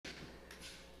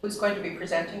Who's going to be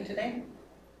presenting today?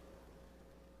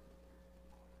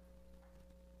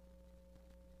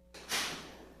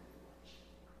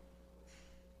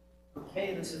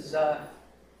 Okay, this is,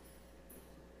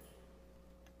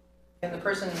 can the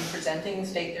person presenting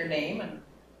state their name and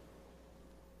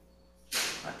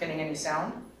not getting any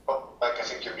sound? Oh, Mike, I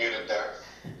think you're muted there.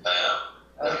 I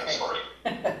am. Okay. Sorry.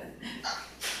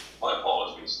 My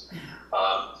apologies.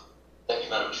 Thank you,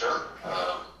 Madam Chair.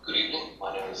 Good evening.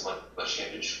 My name is Mike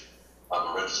Bashevich.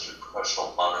 I'm a registered professional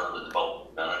planner and the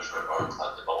development manager at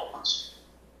Ironclad Developments.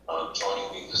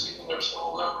 Joining me this evening are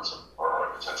several members of our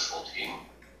architectural team,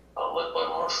 led by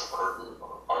Marshall Curtin,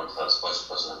 Ironclad's Vice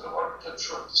President of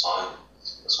Architecture and Design,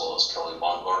 as well as Kelly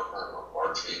Baumgartner of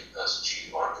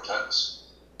RJSG Architects,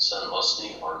 Sen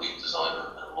Musney, our lead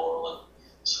designer, and Laurelyn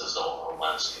Swizzle, our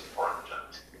landscape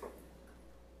architect.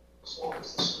 So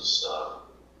this is,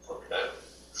 okay,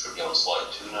 should be on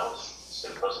slide 2 now, say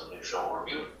presentation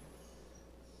overview.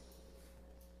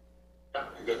 Yeah,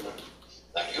 you're good, Mike.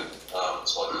 Thank you.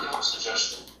 So I have a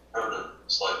suggestion, prepared a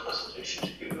slide presentation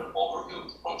to give you an overview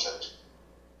of the project.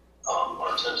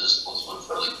 Our intent is to go through it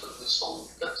fairly quickly so we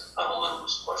can get to panel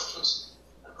members' questions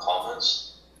and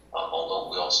comments.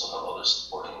 Although we also have other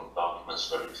supporting documents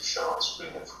ready to share on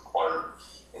screen if required,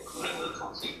 including the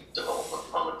complete development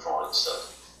permit drawing set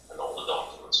and all the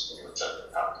documents in your agenda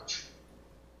package.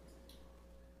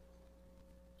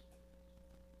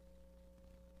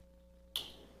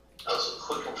 As a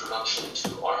quick introduction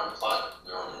to Ironclad,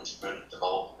 we are an integrated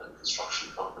development and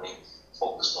construction company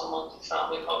focused on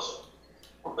multifamily housing.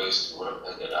 We're based in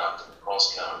Winnipeg and active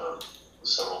across Canada with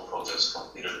several projects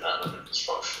completed and under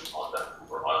construction on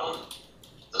Vancouver Island.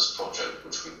 This project,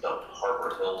 which we've dubbed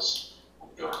Harbor Hills,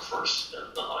 will be our first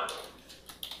in the island.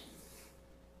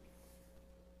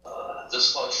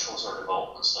 This slide shows our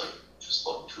development site, which is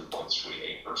about 2.3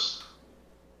 acres,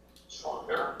 shown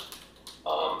here.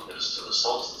 It is to the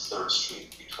south of 3rd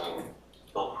Street between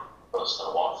Hillcrest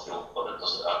and Watfield, but it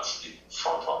doesn't actually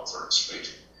front on 3rd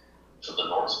Street. To the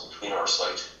north between our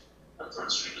site and 3rd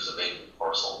Street is a vacant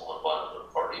parcel owned by another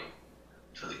party.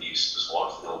 To the east is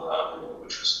Watfield Avenue,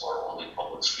 which is our only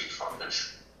public street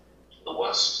frontage. To the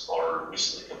west are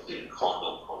recently completed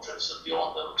condo projects, and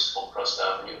beyond them is Hillcrest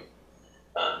Avenue.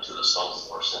 And to the south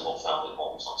are single-family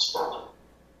homes on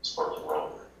Sperling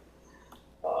Road.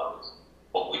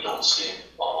 What we don't see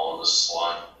on this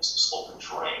slide is the sloping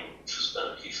terrain, which has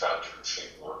been a key factor in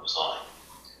shaping our design.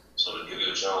 So to give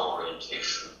you a general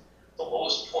orientation, the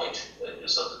lowest point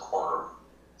is at the corner of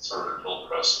 3rd and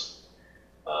Hillcrest.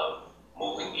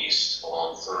 Moving east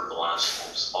along 3rd, the land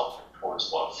slopes up towards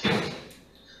Watfield.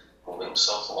 Moving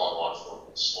south along Watfield,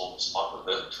 it slopes up a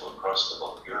bit to a crest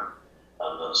above here,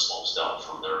 and then slopes down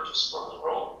from there to Sperling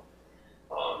Road.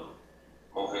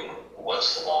 Moving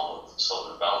west along the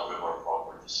southern boundary of our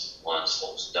properties, land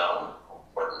slopes down,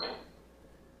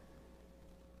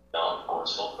 down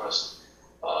towards Hillcrest,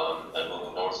 and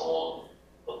moving north along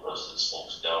Hillcrest, it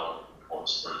slopes down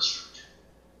towards 3rd Street.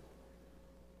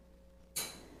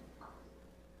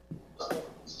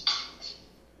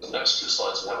 The next 2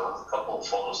 slides, we have a couple of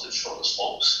photos that show the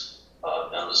slopes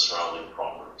and the surrounding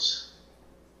properties.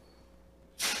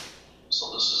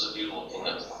 So this is a view looking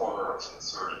at the corner of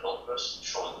 3rd and Hillcrest,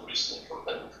 showing the recently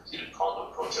completed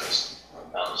condo projects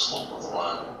and the slope of the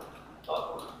land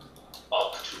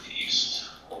up to the east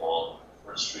along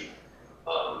 3rd Street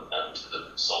and to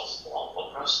the south along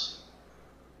Hillcrest.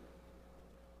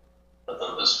 And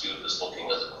then this view is looking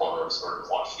at the corner of 3rd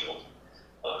and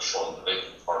Watfield, showing the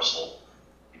vacant parcel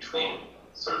between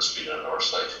 3rd Street and our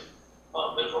site,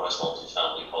 mid-rise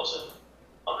multifamily housing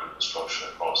under construction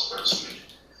across 3rd Street,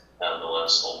 and the land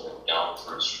sloping down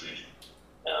 3rd Street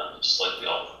and slightly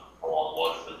up along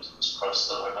Watfield to this crest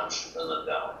that I mentioned, and then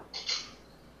down.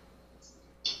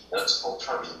 Next, we'll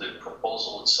turn to the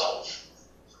proposal itself.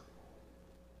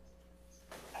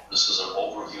 This is an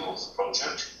overview of the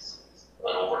project,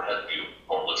 an overhead view,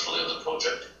 more literally, of the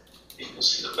project. You can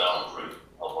see the boundary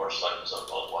of our site is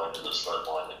outlined in this red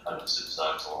line that kind of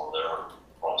zigzags along there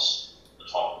across the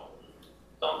top,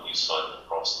 down the east side, and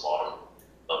across the bottom.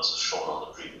 That's as shown on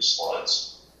the previous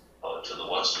slides. To the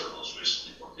west are those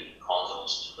recently completed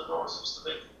condos. To the north is the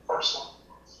vacant parcel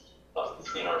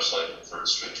between our site and 3rd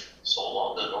Street. So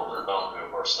along the northern boundary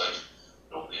of our site,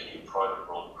 there will be a new private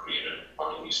road created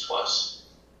running east-west,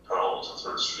 parallel to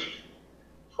 3rd Street,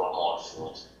 from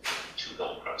Watfield to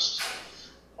Hillcrest.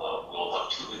 We'll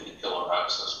have 2 vehicular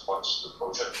access points to the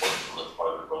project, one from the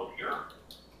private road here,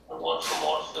 and one from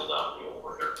Watfield Avenue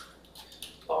over here.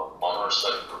 On our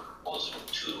site, we're proposing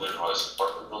 2 mid-rise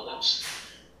apartment buildings.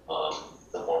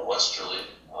 The more westerly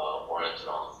oriented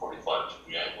on the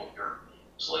 45-degree angle here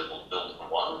is labeled Building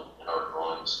 1,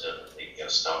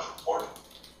 staff report.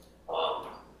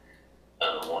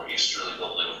 And the more easterly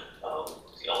building,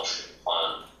 the L-shaped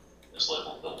plan, is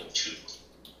labeled Building 2.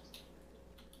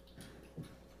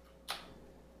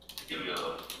 To give you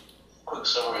a quick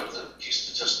summary of the key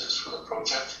statistics for the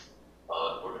project,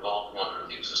 we're developing under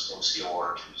the existing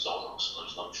COR2 zoning, so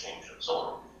there's no change in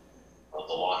zoning. The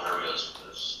lot area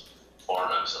is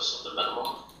far in excess of the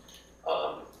minimum.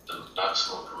 The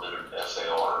maximum permitted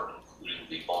FAR, including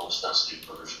the bonus density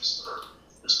provisions that are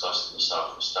discussed in the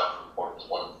staff report, is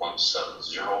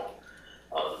 1.70.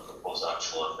 The proposed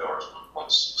actual FAR is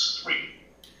 1.63.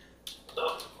 The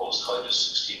proposed height is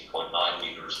 16.9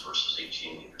 meters versus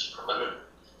 18 meters permitted.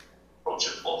 The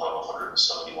project will have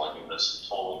 171 units in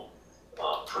total,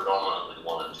 predominantly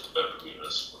 1 and 2 bedroom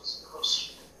units with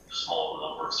a smaller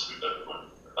number of 3 bedroom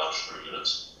and bachelor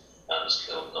units. And as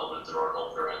Caleb noted, there are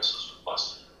no variances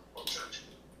requested in the project.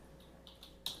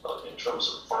 In terms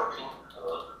of parking,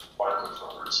 the requirement for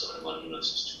 171 units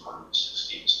is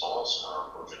 216 stalls, and our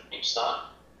project meets that.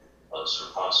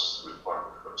 Surpasses the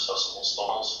requirement for accessible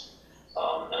stalls.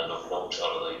 And of note,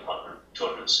 out of the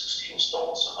 216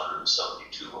 stalls,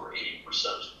 172 or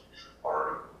 80%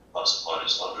 are classified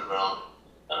as underground,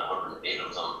 and 108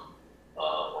 of them,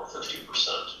 or 50%,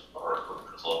 are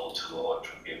equipped with level 2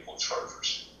 electric vehicle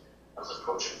chargers. And the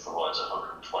project provides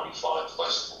 125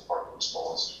 flexible parking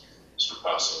stalls,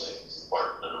 surpassing the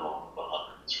required minimum of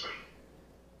 103.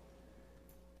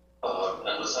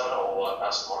 And with that, I'll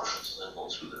ask Marcia to then go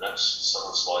through the next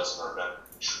 7 slides in our deck,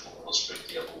 which will illustrate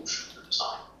the evolution of the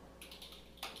design.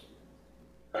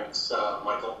 Thanks,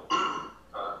 Michael.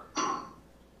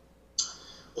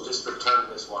 We'll just return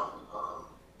this one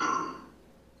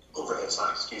overhead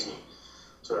sign,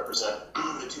 to represent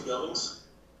the 2 buildings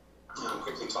and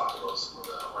quickly talk about some of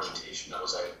the orientation that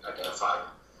was identified.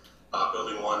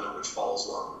 Building 1, which falls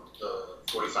along the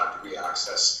 45-degree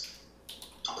access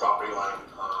property line,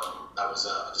 that was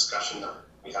a discussion that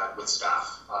we had with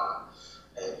staff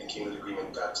and came to the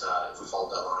agreement that if we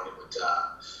followed that line, it would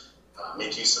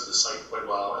make use of the site quite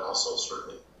well and also sort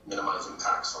of minimize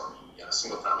impacts on the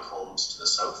single-family homes to the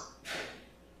south.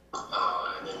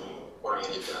 And then we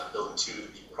oriented Building 2 to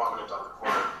be prominent on the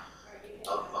corner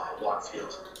of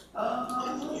Waterfield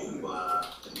and the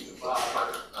new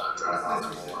private driveway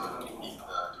that will be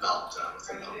developed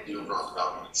within the overall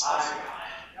development itself.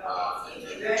 And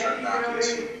then we turned back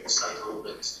into the site a little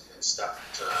bit and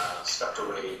stepped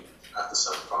away at the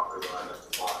south property line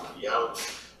at the bottom of the L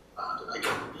to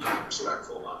again be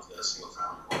respectful of the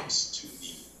single-family homes to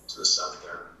the south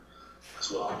there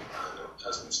as well. And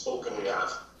as we've spoken, we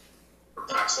have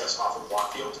access off of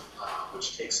Waterfield,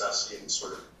 which takes us in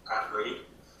sort of at grade,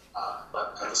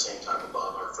 but at the same time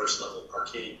above our first level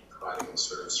parkade, providing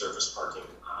sort of surface parking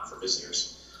for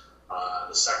visitors.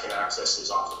 The second access is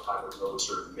off of Highwood Road,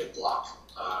 sort of mid-block,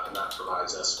 and that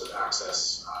provides us with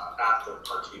access at the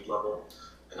parkade level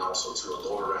and also to a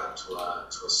lower ramp to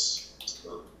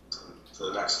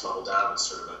the next level down. It's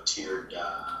sort of a tiered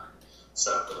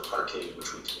setup for the parkade,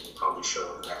 which we can probably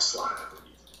show in the next slide, I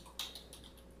believe.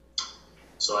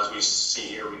 So as we see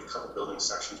here, we have a couple building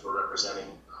sections we're representing.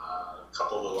 A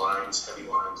couple of the lines, heavy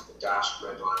lines, the dashed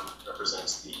red line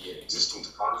represents the existing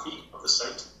topography of the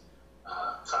site.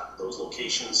 Cut those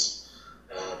locations,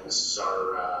 and this is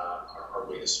our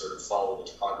way to sort of follow the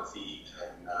topography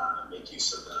and make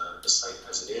use of the site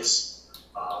as it is,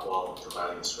 while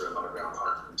providing sort of underground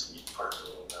parking to meet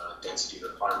parking density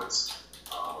requirements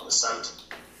on the site,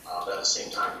 but at the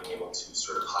same time being able to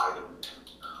sort of hide and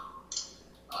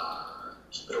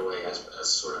keep it away as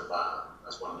sort of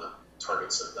as one of the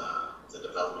targets of the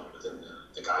development within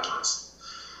the guidelines.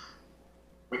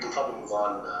 We can probably move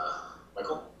on,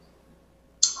 Michael.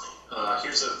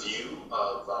 Here's a view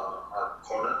of our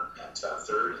corner at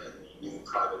 3rd and the new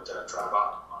private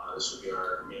drive-up. This would be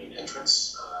our main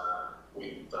entrance.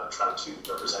 We've tried to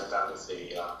represent that with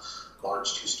a large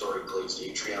 2-story glazed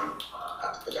atrium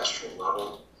at the pedestrian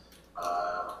level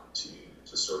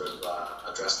to sort of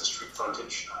address the street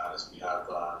frontage, as we have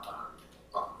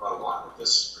not a lot with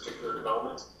this particular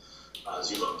development. As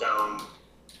you look down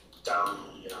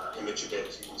the image a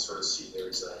bit, you can sort of see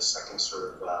there's a second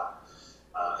sort of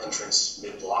entrance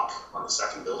mid-block on the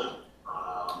second building,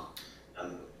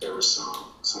 and there was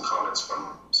some comments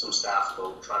from some staff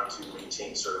about trying to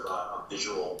maintain sort of a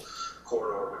visual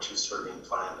corridor, which is sort of being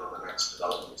planned on the next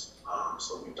development.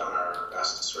 So we've done our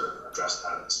best to sort of address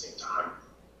that at the same time.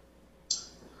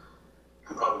 We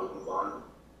can probably move on.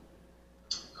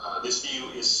 This view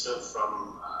is still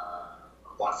from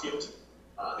Wattfield.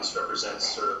 This represents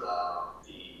sort of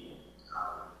the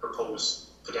proposed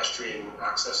pedestrian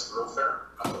access thoroughfare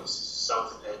on the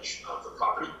south edge of the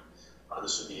property.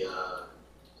 This would be a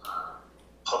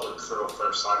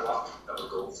thoroughfare sidewalk that would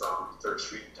go from 3rd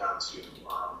Street down to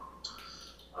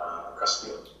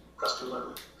Crestfield, I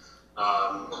believe.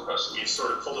 We've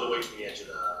sort of pulled it away from the edge of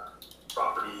the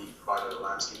property, provided a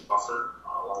landscape buffer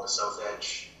along the south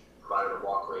edge, provided a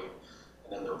walkway,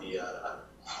 and then there'll be a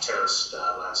terraced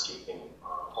landscaping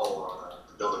all along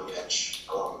the building edge,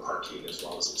 along the parkade, as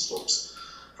well as it slopes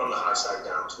from the high side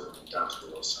down to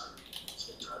the low side.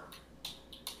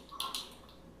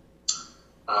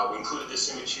 We included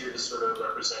this image here to sort of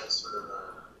represent sort of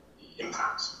the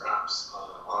impacts, perhaps,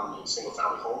 on the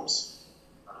single-family homes.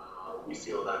 We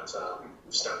feel that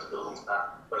we've stepped the buildings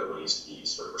back quite a ways to be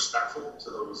sort of respectful to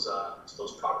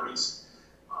those properties.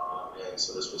 And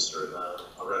so this was sort of a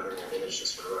rendering an image to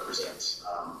sort of represent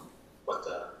what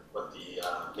the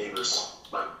neighbors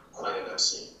might end up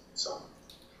seeing. So,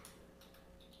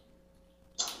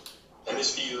 and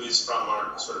this view is from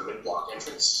our sort of mid-block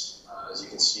entrance. As you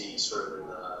can see, sort of in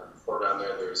the foreground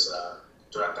there, there's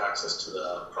direct access to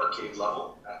the parkade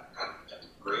level at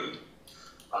grade,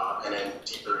 and then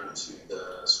deeper into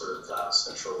the sort of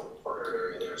central courtyard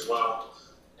area there as well.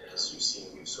 And as you've seen,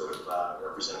 we've sort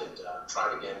of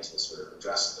tried again to sort of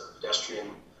address the pedestrian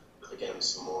with, again,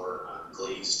 some more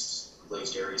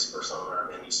glazed areas for some of our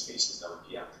amenity spaces that would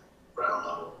be at the ground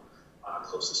level,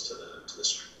 closest to the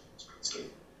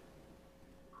streetscape.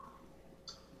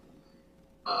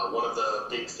 One of the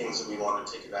big things that we wanted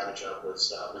to take advantage of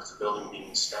was with the building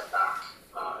being stepped back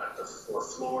at the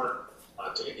 4th floor,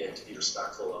 to be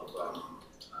respectful of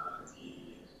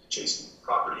the adjacent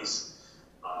properties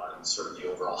and sort of the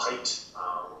overall height.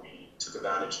 We took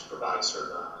advantage to provide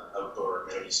sort of an outdoor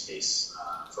amenity space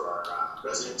for our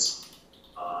residents,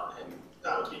 and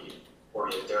that would be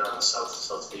oriented there on the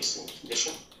south-facing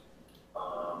condition,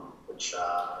 which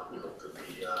we hope that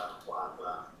we will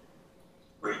have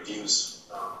great views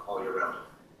all year round.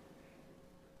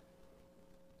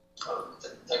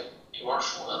 Thank you,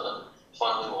 Marshall. And then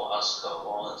finally, we'll ask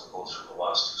Lauren to go through the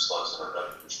last 2 slides in our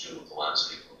deck, which deal with the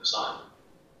landscape design.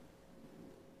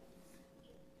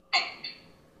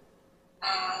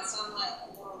 So I'm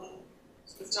Lauren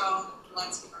Swifto,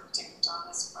 landscape architect on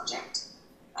this project.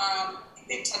 I think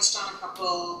they touched on a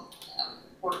couple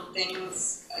important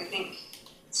things. I think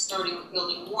starting with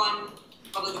building 1,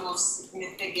 probably the most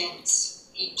significant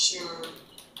feature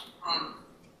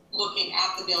looking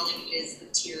at the building is the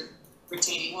tiered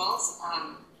retaining walls.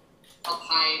 Help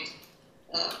hide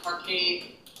the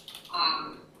parkade.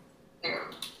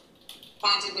 They're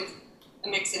planted with a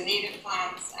mix of native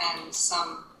plants and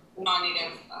some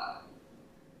non-native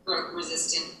growth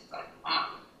resistant, but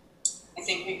I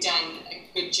think we've done a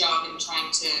good job in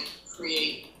trying to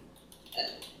create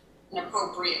an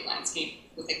appropriate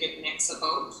landscape with a good mix of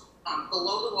both.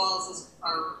 Below the walls is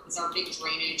our big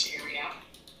drainage area,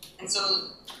 and so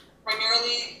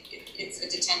primarily it's a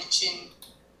detention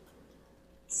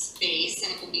space,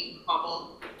 and it will be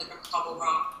cobbled, like a cobble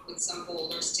rock with some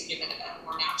boulders to give it a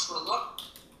more natural look.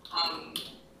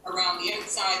 Around the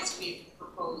outsides, we've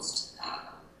proposed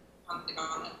on the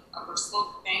upper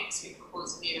slope banks, we've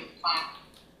proposed a native plant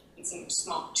and some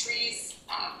small trees.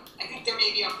 I think there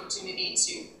may be opportunity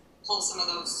to pull some of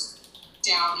those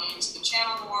down into the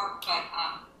channel more, but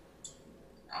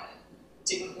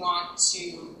didn't want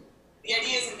to. The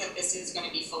idea isn't that this is going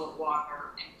to be full of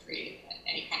water and create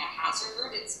any kind of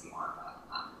hazard. It's more of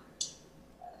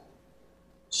a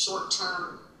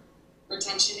short-term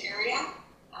retention area,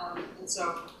 and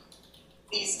so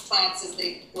these plants, as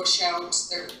they bush out,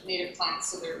 they're native plants,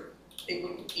 so they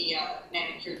wouldn't be a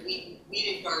manicured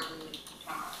weeded garden. They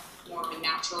become more of a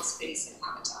natural space and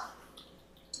habitat.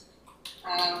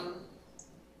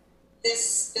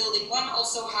 This building 1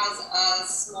 also has a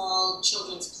small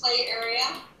children's play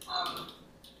area.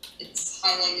 It's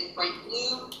highlighted bright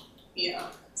blue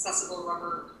via accessible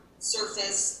rubber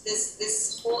surface.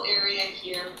 This whole area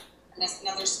here, and that's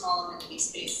another small amenity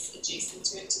space adjacent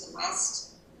to it to the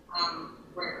west,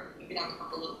 where you could have a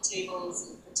couple little tables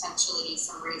and potentially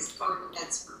some raised garden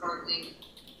beds for gardening.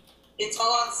 It's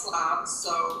all on slabs,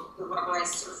 so the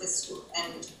rubberized surface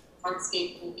and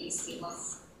hardscape will be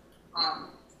seamless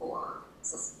for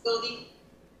accessibility.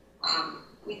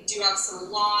 We do have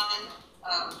some lawn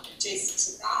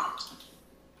adjacent to that,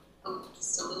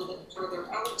 just a little bit further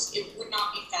out. It would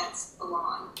not be fenced, the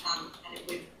lawn, and it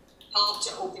would help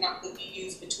to open up the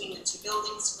views between the 2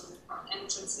 buildings from the front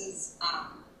entrances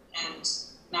and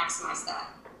maximize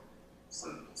that,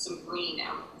 some green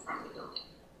out in front of the building.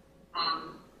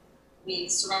 We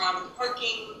surrounded the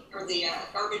parking, or the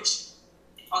garbage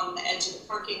on the edge of the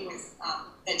parking with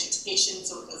vegetation,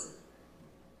 so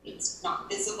it's not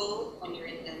visible when you're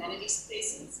in the amenity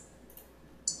spaces.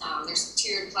 There's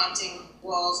tiered planting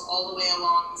walls all the way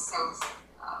along the south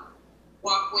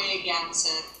walkway again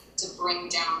to bring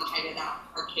down the height of that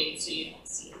arcade so you don't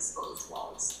see exposed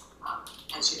walls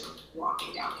as you're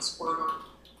walking down this corridor.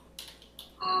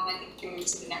 I think we can move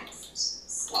to the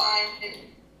next slide.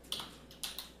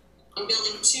 On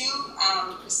building 2,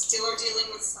 we still are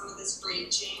dealing with some of this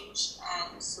grade change,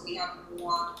 and so we have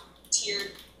more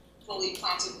tiered, fully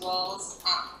planted walls.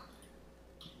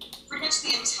 Pretty much the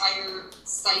entire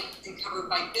site and covered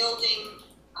by building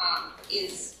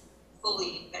is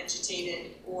fully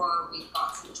vegetated, or we've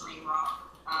got some drain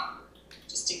rock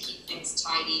just to keep things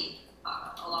tidy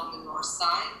along the north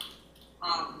side.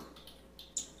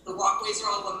 The walkways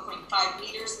are all 1.5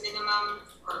 meters minimum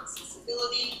for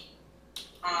accessibility,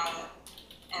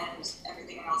 and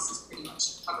everything else is pretty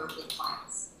much covered with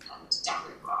plants and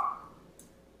decorative rock.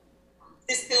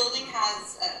 This building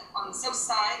has, on the south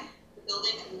side, the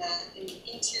building in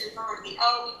the interior part of the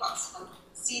L, we've got some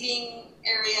seating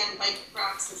area and bike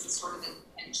racks as a sort of an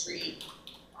entry,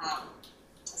 a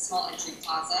small entry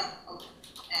plaza,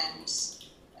 and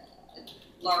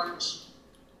a large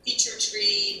feature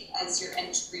tree as your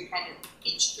entry kind of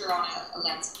feature on a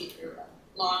landscape or a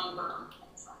lawn berm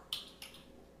in front.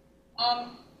 I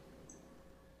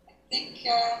think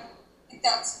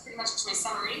that's pretty much my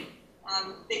summary.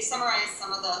 They've summarized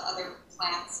some of the other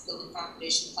plants, building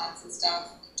foundation plants and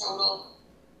stuff. Total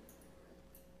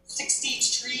 60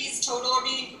 trees total are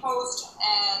being proposed,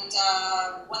 and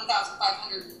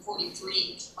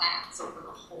 1,543 plants over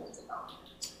the whole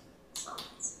development. So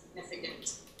it's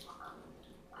significant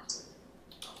planting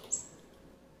levels.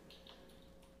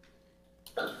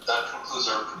 And that concludes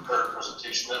our prepared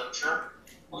presentation, Madam Chair.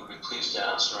 We'd be pleased to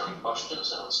answer any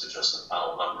questions, and I would suggest that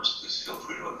panel members please feel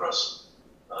free to address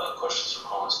questions or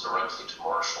comments directly to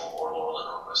Marshall or Laurelyn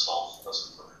or myself.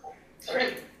 That's applicable.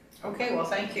 Great. Okay, well,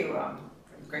 thank you for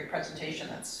the great presentation.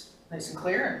 That's nice and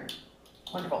clear and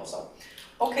wonderful. So,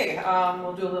 okay,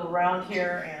 we'll do a little round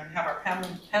here and have our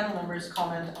panel members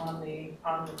comment on the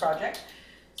project.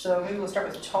 So maybe we'll start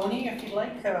with Tony, if you'd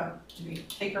like. Maybe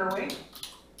take her away.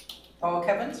 Oh,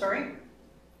 Kevin, sorry.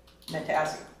 Meant to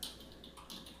ask you.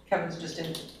 Kevin's just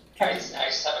in. I just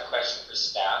have a question for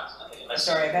staff.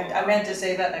 Sorry, I meant to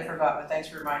say that and I forgot, but thanks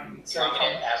for reminding me. Do you want me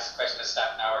to ask a question of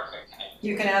staff now, or can I?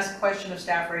 You can ask a question of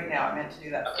staff right now. I meant to do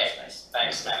that. Okay, nice.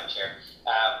 Thanks, Madam Chair.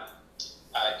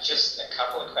 Just a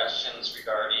couple of questions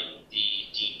regarding the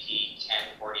DP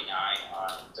 1049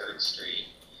 on 3rd Street.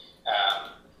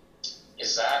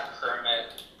 Is that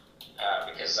permit,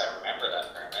 because I remember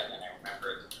that permit, and I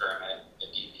remember the permit, the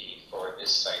DP for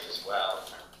this site as well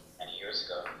from many years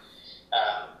ago.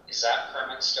 Is that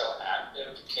permit still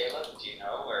active, Caleb? Do you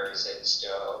know, or is it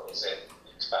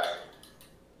expired?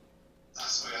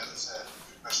 So yeah, that's a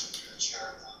good question through the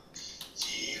chair.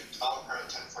 The development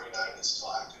permit 1049 is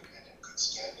still active and in good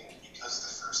standing because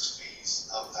the first phase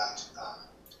of that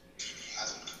DP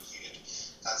hasn't completed.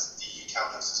 That's the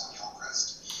townhouses on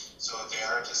Hillcrest. So they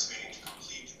are anticipating to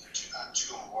complete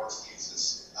two more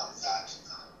phases of that.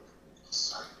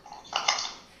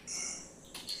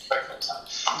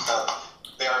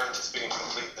 They are anticipating to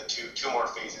complete the two more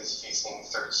phases facing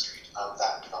 3rd Street of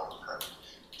that development permit.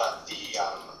 But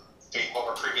what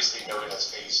were previously noted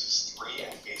as phases 3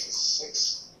 and phases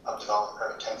 6 of development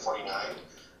permit 1049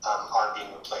 are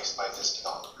being replaced by this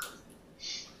development permit.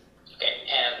 Okay,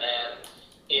 and then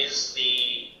is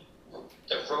the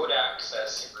road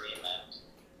access agreement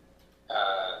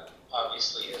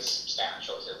obviously is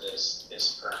substantial to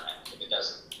this permit. If it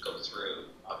doesn't go through,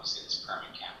 obviously this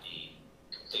permit can't be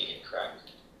completed, correct?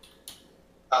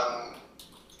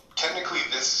 Technically,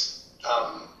 this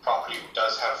property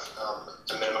does have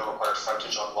the minimum required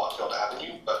frontage on Watfield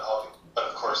Avenue, but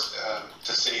of course,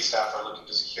 the city staff are looking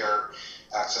to secure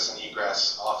access and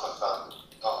egress off of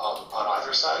on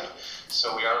either side.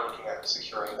 So we are looking at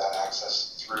securing that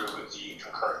access through the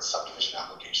concurrent subdivision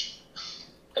application.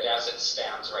 But as it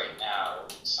stands right now,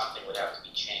 something would have to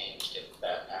be changed if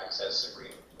that access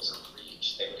agreement wasn't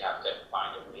reached. They would have to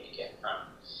find a way to get from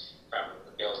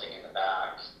the building in the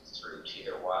back through to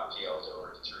either Watfield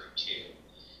or through to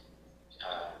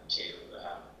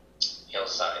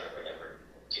Hillside or whatever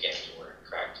to get to work,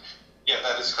 correct? Yeah,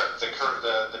 that is correct.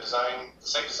 The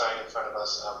site design in front of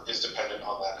us is dependent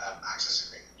on that access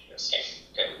agreement. Yes. Okay,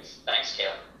 good. Thanks,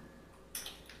 Caleb.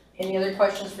 Any other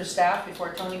questions for staff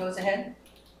before Tony goes ahead?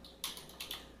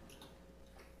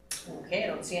 Okay, I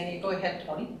don't see any. Go ahead,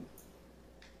 Tony.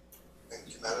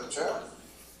 Thank you, Madam Chair.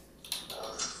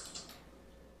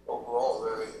 Overall, a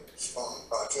very strong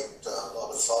project. A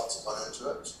lot of thoughts gone into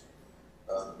it.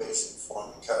 Basic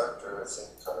form and character, I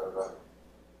think,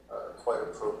 are quite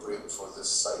appropriate for this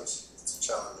site. It's a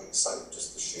challenging site,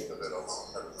 just the shape of it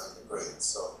alone, never mind the grade.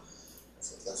 So I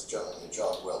think that's generally a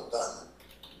job well done.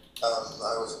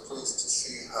 I was pleased to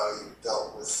see how you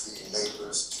dealt with the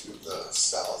neighbors to the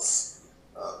south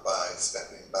by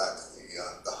stepping back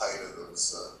the height of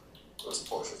those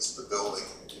portions of the building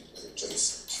immediately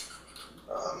adjacent.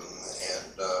 I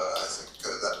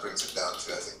think that brings it down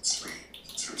to, I think,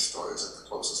 three stories at the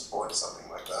closest point, something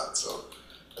like that. So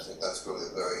I think that's really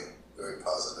a very, very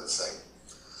positive thing.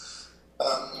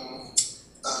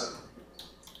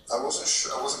 I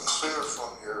wasn't clear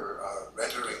from your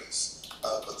renderings,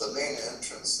 but the main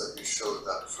entrance that you showed,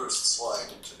 that first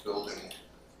slide into building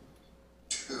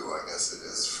 2, I guess it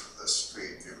is, from the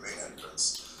street, your main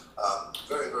entrance,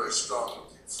 very, very strong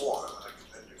looking form. I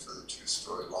commend you for the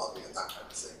 2-story lobby and that kind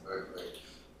of thing. Very, very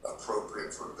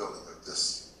appropriate for a building of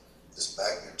this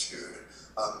magnitude.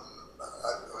 I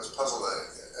was puzzled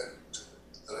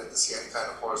that I didn't see any kind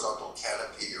of horizontal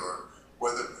canopy or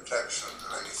weather protection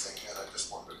or anything, and I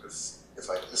just wondered if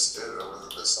I missed it or whether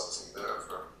there's something there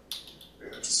for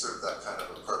to serve that kind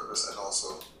of a purpose, and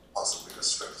also possibly to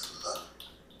strengthen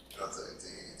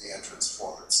the entrance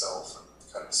form itself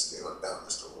and kind of scale it down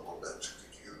just a little bit.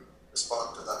 Could you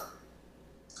respond to that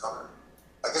comment?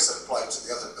 I guess it applied to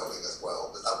the other building as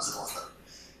well, but that was the one that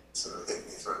sort of hit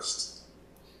me first.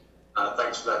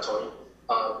 Thanks for that, Tony.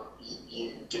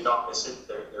 You did not miss it.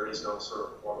 There is no sort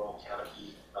of formal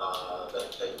canopy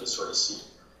that you would sort of see.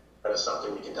 That is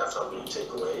something we can definitely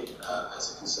take away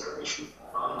as a consideration.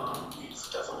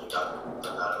 We've definitely done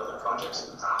that in other projects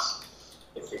in the past.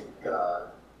 I think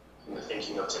in the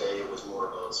thinking of today, it was more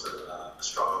about sort of a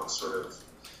strong sort of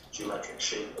geometric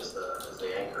shape as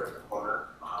the anchor at the corner,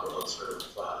 without sort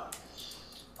of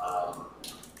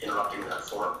interrupting that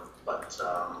form. But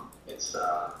it's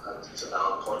a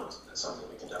valid point. It's something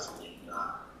we can definitely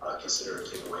consider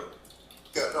to take away.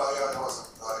 Yeah, no, I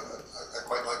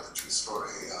quite like the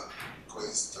 2-story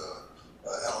glazed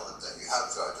element that you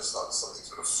have there. I just thought something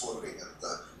sort of floating at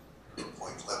the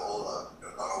midpoint level,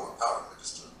 not overpowering, but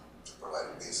just to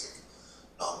provide a basic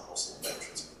nominal sort of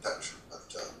entrance protection.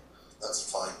 But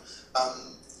that's fine.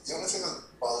 The only thing that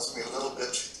bothers me a little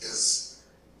bit is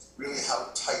really how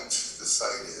tight the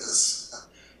site is.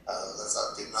 That's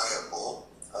undeniable.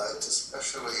 It's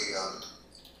especially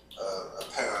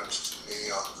apparent to me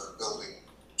on the building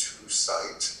 2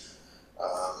 site,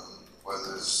 where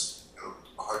there's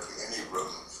hardly any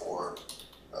room for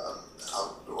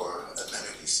outdoor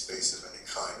amenity space of any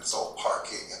kind. It's all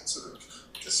parking and sort of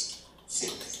just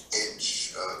thin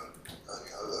edge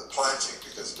planting,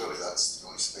 because really that's the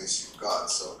only space you've got.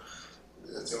 So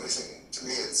the only thing to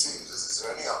me it seems is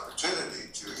there any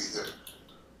opportunity to either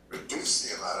reduce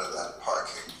the amount of that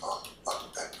parking on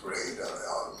that grade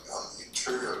on the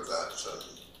interior of that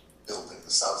building,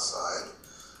 the south side,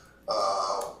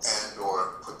 and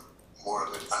or put more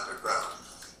of it underground?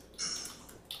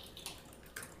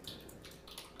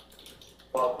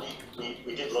 Well,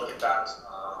 we did look at that.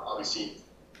 Obviously,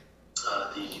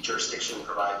 the jurisdiction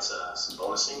provides some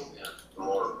bonusing. The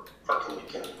more parking we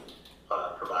can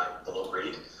provide below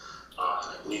grade, and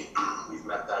I believe we've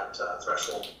met that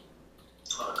threshold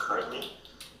currently.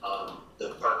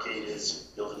 The parkade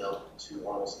is building out to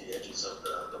almost the edges of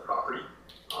the property.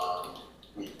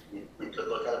 We could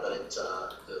look at it, but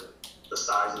the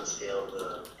size and scale of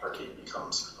the parkade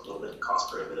becomes a little bit cost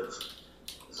prohibitive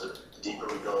the deeper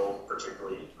we go,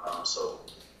 particularly. So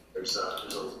there's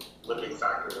a limiting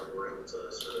factor that we're able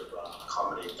to sort of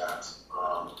accommodate that.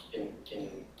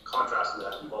 In contrast to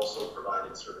that, we've also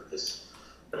provided sort of this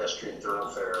pedestrian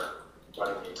thoroughfare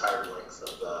running the entire length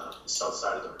of the south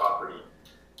side of the property.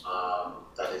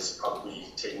 That is probably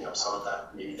taking up some of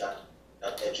that, maybe that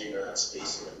edging or that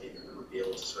spacing that maybe we would be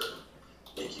able to sort of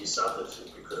make use of if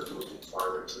we could have moved it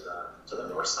farther to the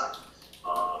north side.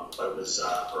 But it was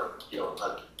a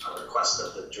request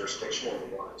of the jurisdiction,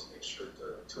 and we wanted to make sure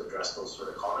to address those sort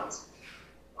of comments.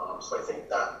 So I think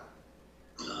that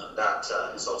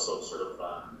is also sort of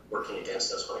working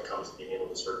against us when it comes to being able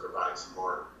to sort of provide some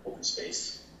more open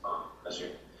space, as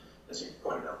you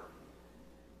pointed out.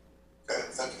 Okay,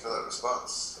 thank you for that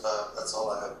response. That's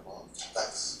all I have.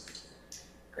 Thanks.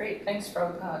 Great, thanks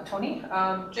from Tony.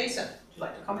 Jason, would you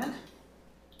like to comment?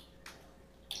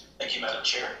 Thank you, Madam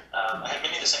Chair. I had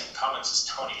many of the same comments as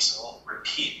Tony, so I'll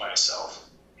repeat myself.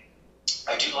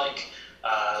 I do like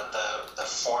the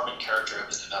form and character of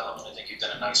the development. I think you've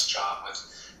done a nice job with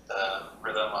the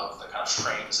rhythm of the kind of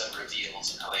frames and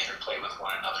reveals and how they interplay with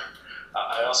one another.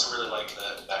 I also really like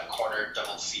that corner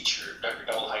double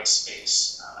height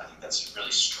space. I think that's a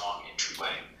really strong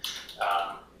entryway.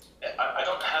 I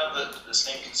don't have the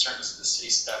same concerns as the city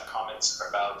staff comments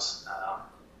about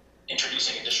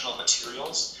introducing additional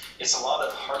materials. It's a lot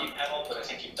of hardy panel, but I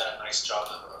think you've done a nice job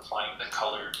of applying the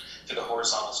color to the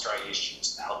horizontal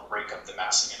striations to help break up the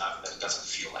massing enough that it doesn't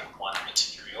feel like one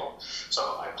material. So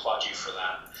I applaud you for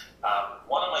that.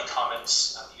 One of my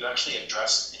comments you actually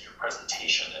addressed in your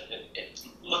presentation,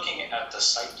 looking at the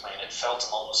site plan, it felt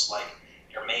almost like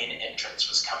your main entrance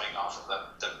was coming off of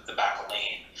the back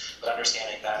lane, but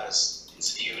understanding that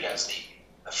is viewed as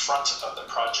the front of the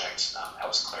project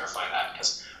helps clarify that,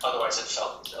 because otherwise it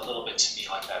felt a little bit to me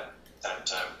like that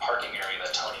parking area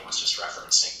that Tony was just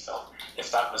referencing felt,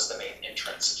 if that was the main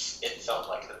entrance, it felt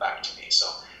like the back to me. So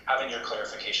having your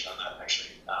clarification on that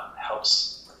actually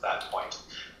helps with that point.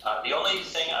 The only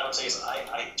thing I would say is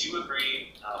I do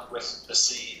agree with the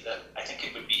city that I think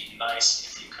it would be nice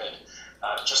if you could,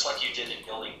 just like you did in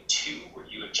building 2, where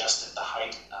you adjusted the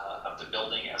height of the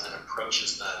building as it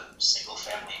approaches the single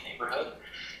family neighborhood.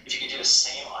 If you could do the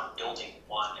same on building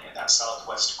 1 in that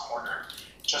southwest corner,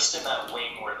 just in that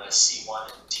wing where the C1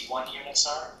 and T1 units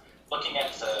are, looking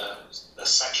at the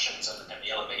sections and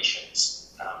the elevations,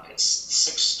 it's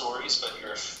 6 stories, but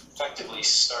you're effectively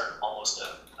start almost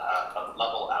a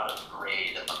level out of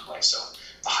grade, it looked like. So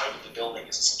the height of the building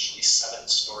is essentially 7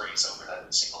 stories over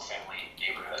that single family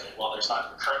neighborhood. And while there's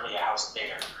not currently a house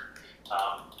there,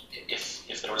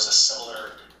 if there was a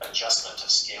similar adjustment of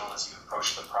scale as you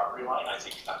approach the property line, I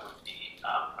think that would be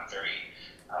a very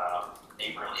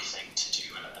neighborly thing to do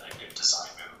and a good design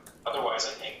move. Otherwise,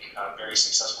 I think a very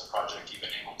successful project. You've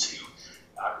been able to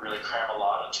really cram a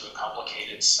lot into a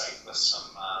complicated site with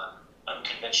some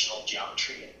unconventional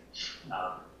geometry.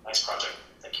 Nice project.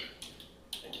 Thank you.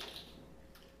 Thank you.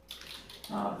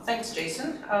 Thanks,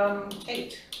 Jason.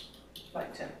 Kate, would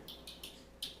like to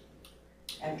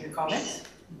add your comments?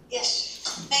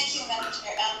 Yes, thank you, Madam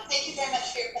Chair. Thank you very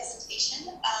much for your presentation.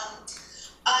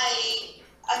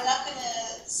 I'm not going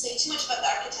to say too much about the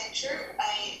architecture.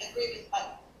 I agree with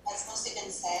what has mostly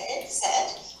been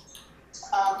said.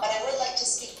 But I would like to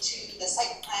speak to the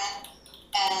site plan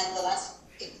and the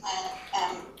landscape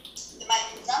plan. My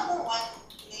number one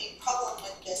main problem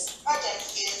with this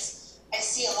project is I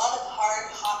see a lot of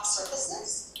hard, hot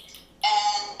surfaces,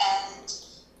 and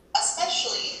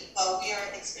especially though we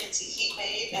are experiencing a heat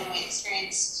wave and we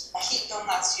experienced a heat dome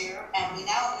last year, and we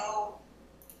now know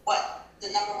what the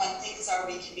number one things are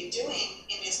we can be doing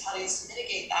in municipalities to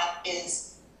mitigate that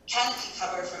is canopy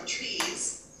cover from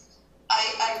trees.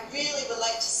 I really would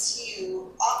like to see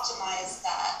you optimize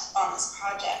that on this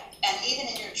project, and even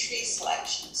in your tree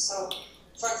selection. So,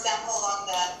 for example, along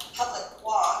the public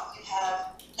walk, you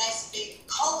have nice big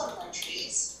columnar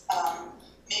trees.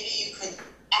 Maybe you could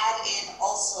add in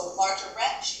also larger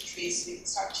branching trees so we can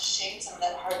start to shade some of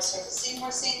that hard surfacing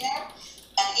we're seeing there.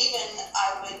 And even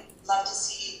I would love to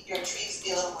see your trees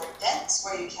be a little more dense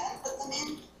where you can put them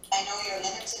in. I know you're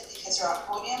limited because you're on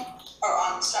podium or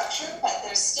on structure, but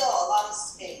there's still a lot of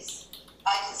space.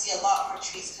 I can see a lot more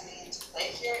trees coming into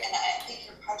play here, and I think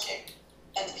your project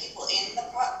and the people in the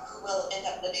who will end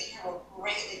up living here will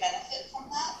greatly benefit from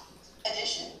that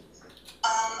addition.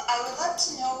 I would love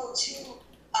to know too,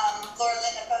 Laura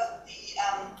Lynn, about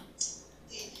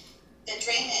the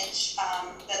drainage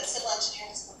that the civil engineer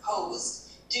has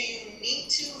proposed. Do you need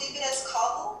to leave it as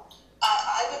cobble?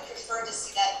 I would prefer to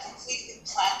see that completely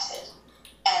planted,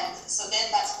 and so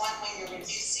then that's one way you're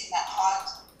reducing that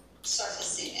hot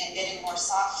surfacing and getting more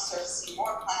soft surfacing,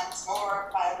 more plants,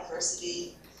 more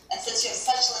biodiversity. And since you have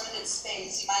such limited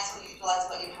space, you might as well utilize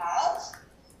what you have.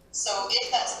 So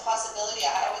if that's a possibility,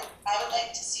 I would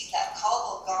like to see that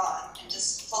cobble gone and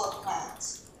just full of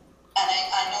plants. And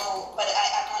I know, but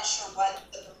I'm not sure what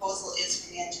the proposal is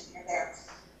from the engineer there.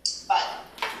 But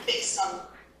based on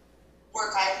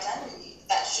work I've done,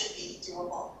 that should be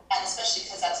doable, and especially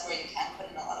because that's where you can put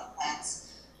in a lot of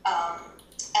plants.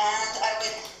 And I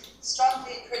would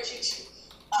strongly encourage you to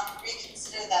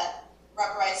reconsider that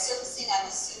rubberized surfacing. I'm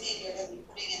assuming you're going to be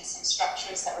putting in some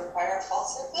structures that require a fall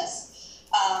surface,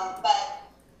 but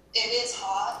it is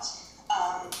hot.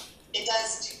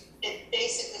 It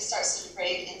basically starts to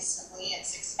degrade instantly.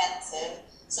 It's expensive.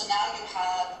 So now you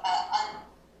have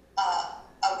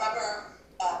a rubber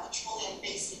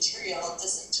petroleum-based material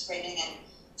disintegrating and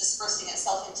dispersing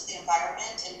itself into the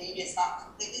environment, and maybe it's not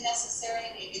completely necessary.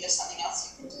 Maybe there's something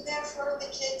else you can do there for the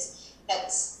kids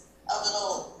that's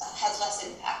has less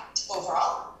impact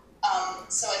overall.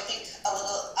 So I think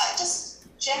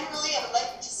generally I would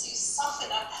like to see you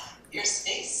soften up your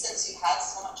space since you have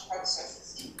so much hard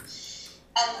surfacing.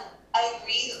 And I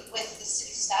agree with the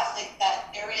city staff, like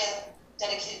that area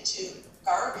dedicated to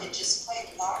garbage is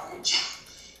quite large.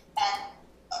 And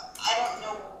I don't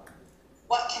know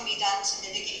what can be done to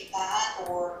mitigate that,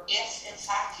 or if in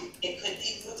fact it could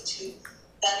be moved to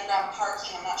the underground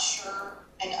parking. I'm not sure.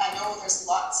 And I know there's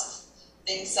lots of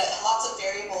things lots of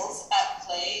variables at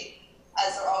play,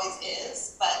 as there always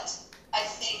is, but I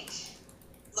think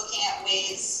looking at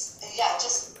ways,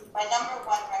 just my number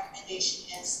one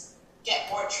recommendation is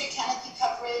get more tree canopy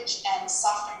coverage and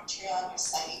softer material on your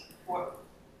site or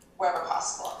wherever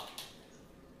possible.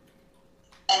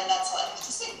 And that's all I have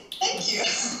to say. Thank you.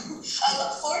 I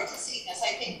look forward to seeing this.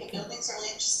 I think the buildings are really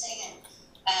interesting,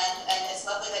 and it's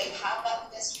lovely that you have that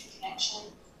pedestrian connection,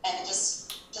 and I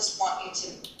just want you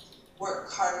to work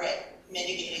harder at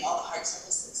mitigating all the hard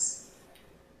surfaces.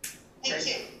 Thank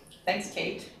you. Thanks,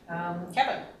 Kate.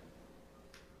 Kevin?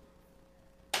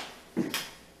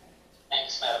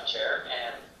 Thanks, Madam Chair,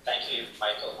 and thank you,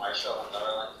 Michael, Marshall, and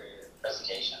Laurelyn for your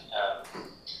presentation.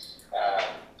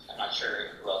 I'm not sure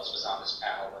who else was on this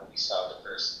panel when we saw the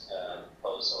first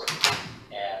proposal,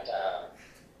 and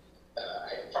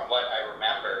from what I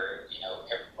remember,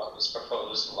 what was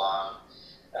proposed along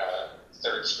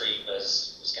 3rd Street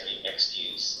was going to be mixed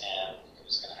use, and it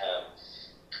was going to have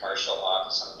commercial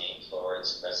office on the main floor and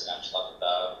some residential up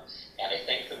above. And I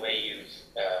think the way you've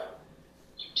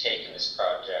taken this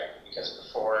project, because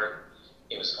before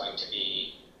it was going to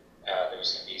be there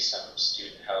was going to be some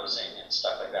student housing and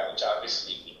stuff like that, which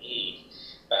obviously we need,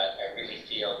 but I really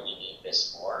feel we need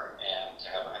this more, and to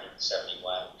have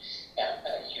 171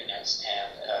 units,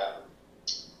 and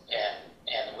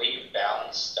the way you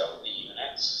balanced out the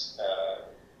units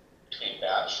between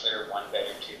bachelor,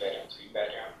 1-bedroom, 2-bedroom,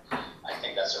 3-bedroom, I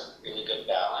think that's a really good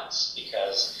balance,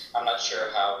 because I'm not sure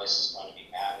how this is going to be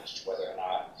managed, whether or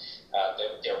not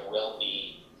there will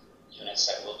be units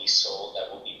that will be sold, that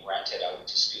will be rented out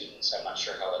to students. I'm not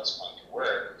sure how that's going to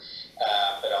work,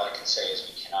 but all I can say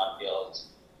is we cannot build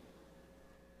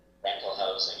rental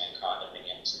housing and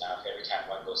condominiums enough. Every time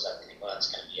one goes up, I think, well,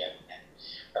 that's going to be it, and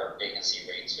our vacancy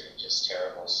rates are just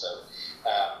terrible. So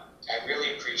I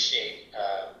really appreciate,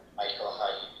 Michael, how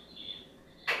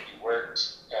you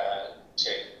worked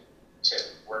to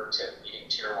work to meeting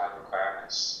Tier 1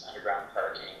 requirements, underground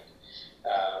parking,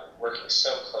 working so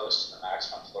close to the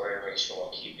maximum floor area ratio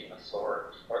while keeping the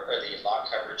floor or the lot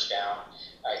coverage down.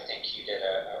 I think you did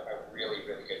a really,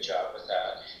 really good job with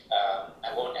that.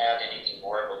 I won't add anything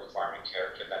more about the farming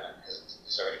character than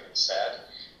has already been said.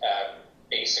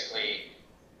 Basically,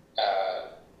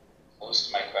 most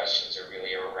of my questions are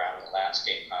really around the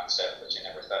landscape concept, which I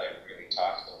never thought I'd really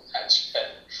talk about much,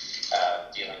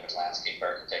 but dealing with landscape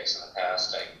architects in the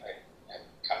past, I've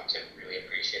come to really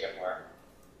appreciate it more.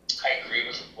 I agree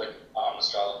with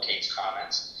almost all of Kate's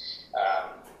comments.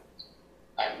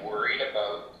 I'm worried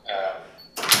about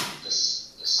the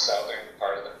southern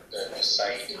part of the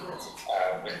site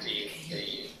with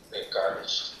the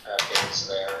garbage bins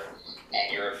there,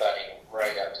 and you're abutting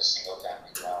right up to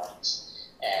single-family dwellings.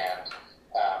 And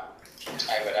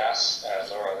I would ask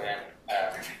Laurelyn,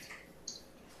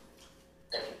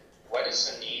 what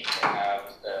is the need to have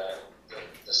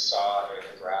the sod or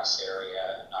the grass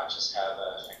area, and not just have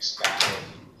an expanded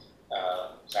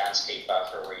landscape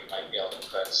buffer where you might be able to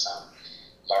put some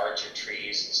larger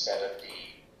trees instead of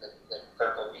the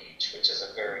purple beech, which is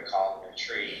a very columnar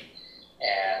tree,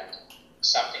 and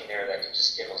something there that could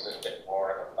just give a little bit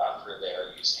more of a buffer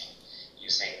there using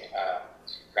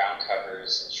ground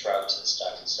covers and shrubs and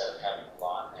stuff instead of having a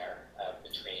lawn there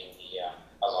between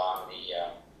along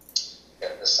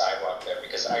the sidewalk there,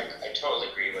 because I totally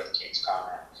agree with Kate's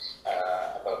comment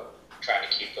about trying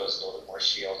to keep those a little bit more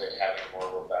shielded, having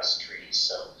more robust trees.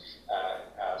 So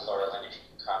Laurelyn, if you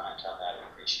can comment on that,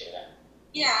 I appreciate it.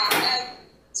 Yeah,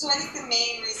 so I think the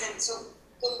main reason, so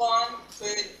the lawn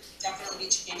could definitely be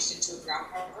changed into a ground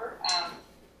cover,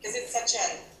 because it's such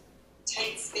a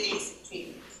tight space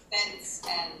between fence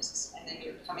and then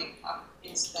you're coming up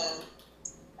into the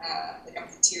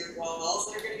tiered walls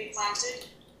that are going to be planted.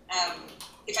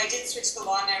 If I did switch the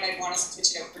lawn out, I'd want to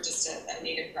switch it out for just a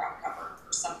native ground cover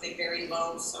or something very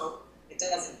low so it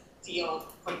doesn't feel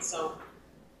quite so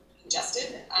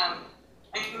congested.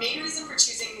 My main reason for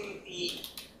choosing the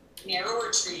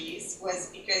narrower trees was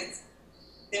because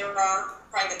there are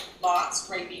private lots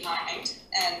right behind,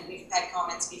 and we've had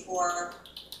comments before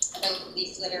about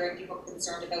leaf litter and people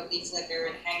concerned about leaf litter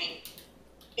and hanging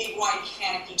big wide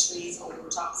canopy trees over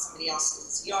top of somebody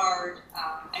else's yard.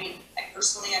 I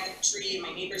personally have a tree in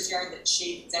my neighbor's yard that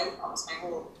shades out almost my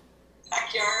whole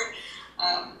backyard,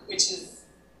 which is,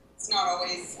 it's not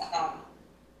always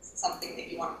something that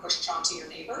you want to push onto your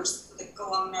neighbors. The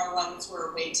columnar ones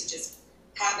were a way to just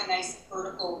have a nice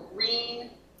vertical green,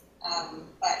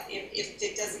 but if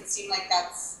it doesn't seem like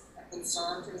that's a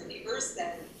concern from the neighbors,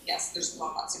 then yes, there's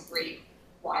lots of great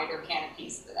wider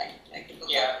canopies that I could look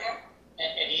Yeah. at there.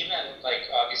 And even, like,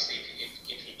 obviously,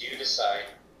 if you do decide,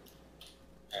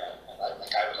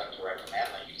 like I would like to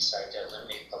recommend that you decide to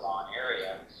eliminate the lawn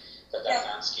area, that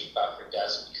landscape buffer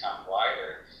does become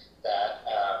wider, that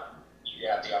you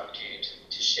have the opportunity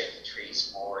to shift the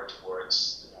trees more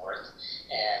towards the north,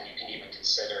 and you can even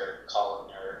consider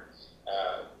columnar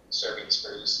serving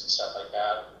spruce and stuff like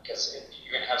that, because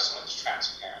you're going to have so much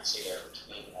transparency there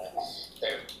between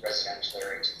the residential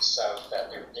area to the south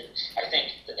that I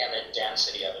think, and the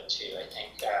density of it too. I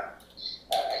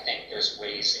think there's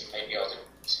ways that you may be able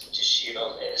to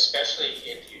shield it, especially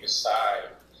if you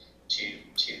decide to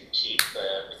keep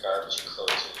the garbage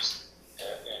enclosures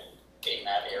in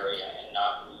that area and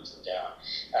not move them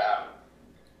down.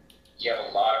 You have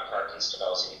a lot of parking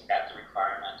stalls, and you've met the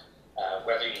requirement.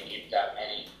 Whether you need that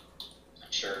many, I'm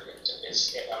not sure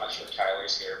if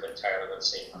Tyler's here, but Tyler would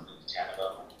say remove 10 of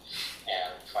them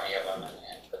and 20 of them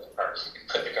and put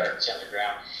the garbage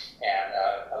underground. And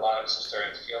a lot of us are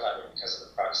starting to feel that way because of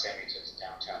the proximity to the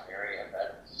downtown area.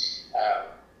 But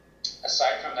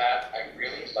aside from that, I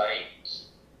really like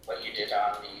what you did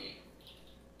on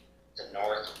the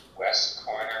northwest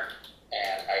corner,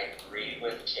 and I agree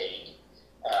with Kate.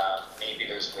 Maybe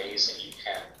there's ways that you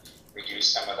can reduce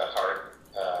some of the hard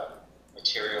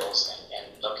materials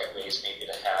and look at ways maybe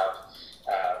to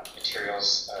have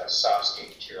materials, soft skate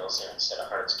materials there instead of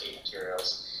hard skate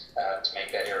materials to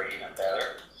make that area even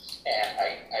better. And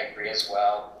I agree as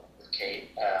well with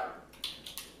Kate.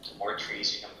 The more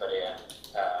trees you can put in,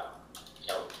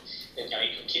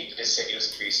 you can keep the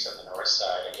deciduous trees to the north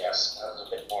side, I guess, a little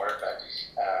bit more. But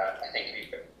I think if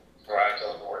you could provide a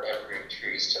little more evergreen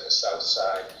trees to the south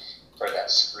side for that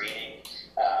screening,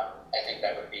 I think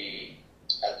that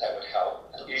would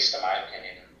help, at least in my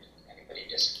opinion. If anybody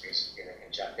disagrees with me, they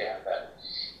can jump in. But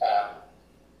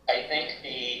I think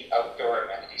the outdoor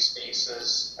amenity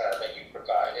spaces that you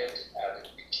provided,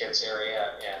 the kids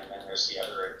area, and then there's the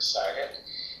other area beside it,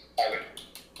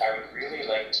 I would really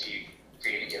like for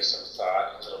you to give some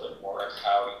thought a little bit more of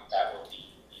how that will be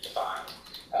defined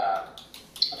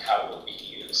and how it will be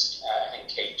used. I think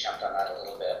Kate jumped on that a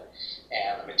little bit,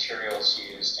 and the materials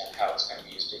used and how it's going to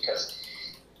be used, because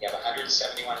you have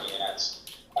 171 units.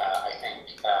 I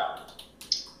think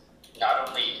not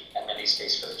only amenity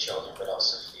space for the children, but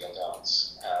also for the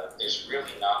adults. There's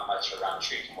really not much around.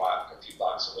 Sure, you can walk a few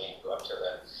blocks away and go up to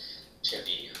the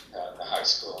high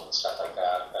school and stuff like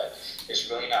that, but there's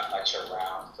really not much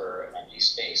around for amenity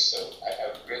space. So I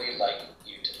would really like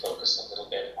you to focus a little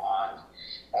bit on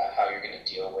how you're going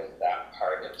to deal with that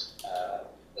part of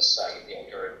the site, the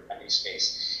outdoor amenity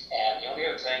space. And the only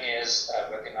other thing is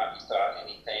whether or not you thought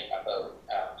anything about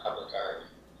public art.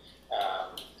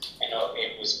 I know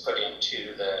it was put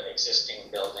into the existing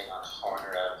building on the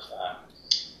corner of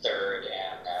 3rd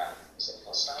and is it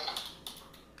Hillside?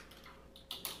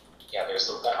 Yeah, there's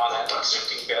on that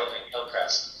existing building,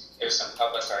 Hillcrest. There's some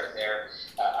public art there.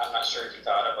 I'm not sure if you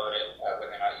thought about it,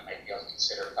 whether or not you might be able to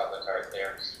consider public art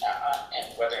there,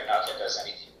 and whether or not it does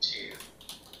anything to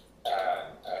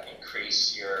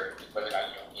increase whether or not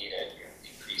you don't need it,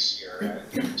 increase your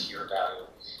value.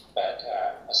 But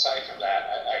aside from that,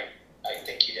 I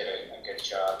think you did a good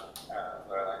job,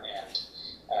 Laura, and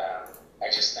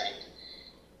I just think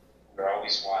we're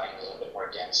always wanting a little bit more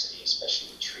density,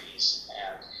 especially with trees.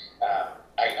 And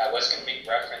I was going to make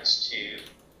reference to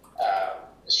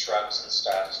the shrubs and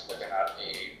stuff, whether or not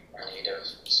they are native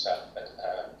stuff, but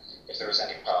if there was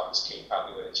any problems, Kate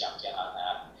probably would have jumped in on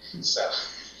that. So,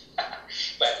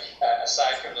 but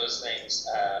aside from those things,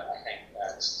 I think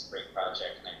this is a great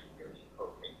project, and I really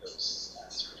incorporate those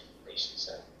through completion.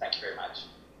 So, thank you very much.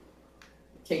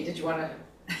 Kate, did you want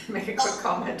to make a quick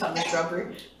comment on the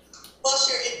shrubbery? Well,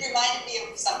 sure, it reminded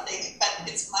me of something, but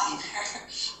it's minor.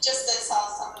 Just I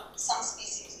saw some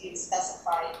species you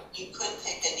specified, you could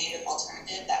pick a native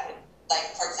alternative that would, like,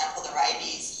 for example, the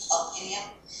ribes, alpinium.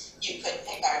 You could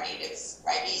pick our native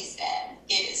ribes, and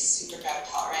it is super drought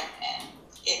tolerant, and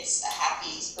it's a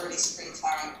happy, early spring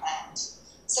flowering plant.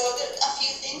 So a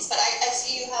few things, but I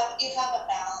see you have a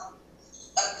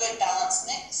good balanced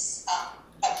mix,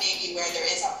 but maybe where there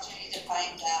is opportunity to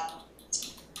find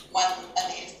a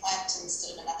native plant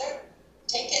instead of another,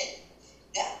 take it.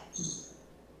 Yeah.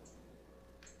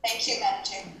 Thank you, Madam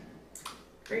Chair.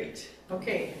 Great.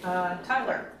 Okay,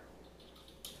 Tyler.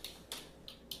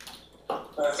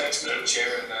 Thanks, Madam Chair,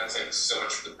 and thanks so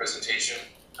much for the presentation.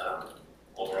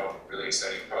 Overall, really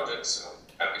exciting project, so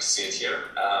happy to see it here.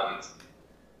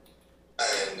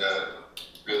 And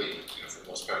really, for the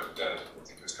most part, I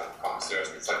think there's a couple comments there I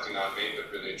was reflecting on, maybe,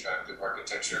 but really attractive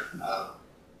architecture.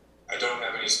 I don't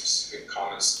have any specific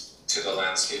comments to the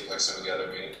landscape like some of the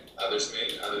others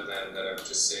made, other than that I would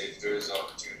just say if there is an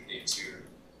opportunity to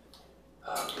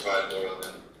provide more of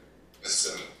them with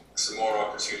some more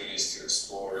opportunities to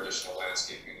explore additional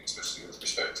landscaping, especially with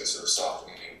respect to sort of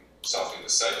softening the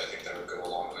site, I think that would go a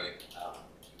long way.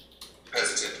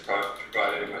 Hesitant to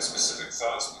provide any of my specific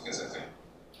thoughts because I think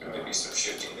there may be some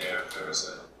shifting there if there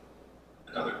was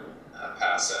another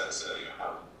pass as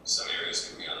how some areas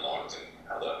can be unlocked and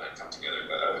how that might come together.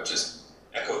 But I would just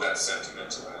echo that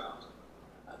sentiment around.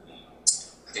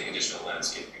 I think additional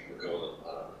landscaping would go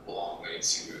a long way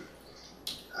to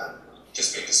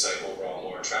just make the site overall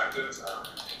more attractive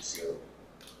and feel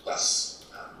less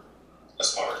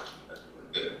hard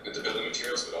with the building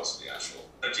materials, but also the actual.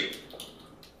 Thank you.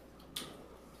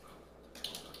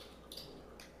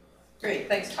 Great,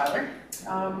 thanks, Tyler.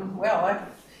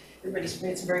 Everybody's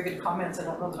made some very good comments. I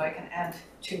don't know that I can add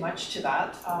too much to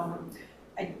that.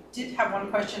 I did have one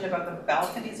question about the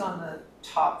balconies on the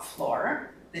top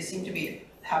floor. They seem to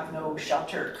have no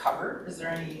shelter cover. Is there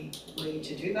any way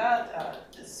to do that?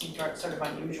 It seems sort of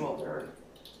unusual. They're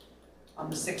on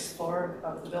the 6th floor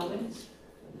of the buildings,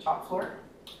 the top floor.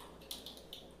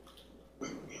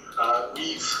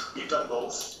 We've done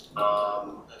both.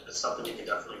 It's something we can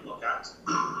definitely look at.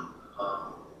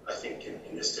 I think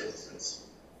in this instance,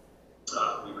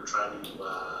 we were trying to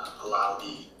allow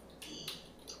the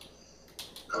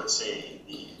I would say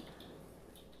the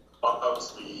bump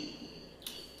outs, the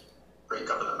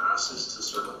breakup of the masses to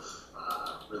sort of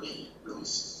really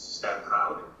stand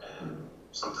proud, and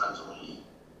sometimes when we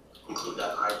include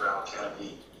that eyebrow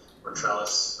canopy or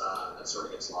trellis, that sort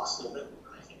of gets lost a little bit.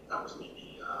 And I think that was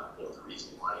maybe the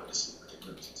reason why in this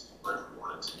particular instance we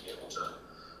wanted to be able to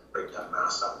break that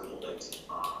mass up a little bit.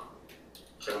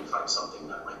 Can we find something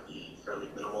that might be fairly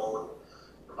minimal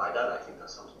and provide that? I think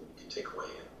that's something we can take away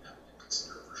and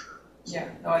consider for sure. Yeah,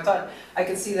 no, I thought I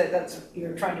could see that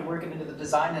you're trying to work it into the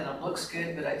design and it looks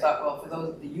good, but I thought, well, for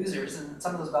the users, and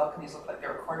some of those balconies look like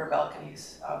they're corner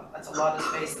balconies. That's a lot of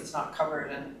space that's not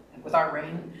covered, and with our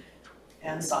rain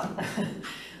and sun,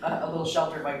 a little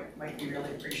shelter might be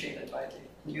really appreciated by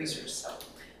the users. So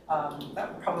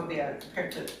that would probably be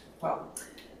compared to,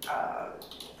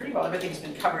 pretty well everything's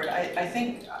been covered. I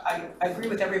think I agree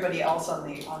with everybody else on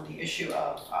the issue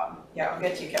of I'll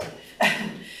get to you, Kevin.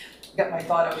 Get my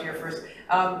thought out here first.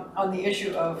 On the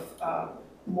issue of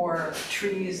more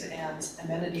trees and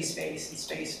amenity space and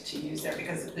space to use there,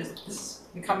 because this is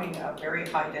becoming a very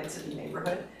high density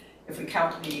neighborhood if we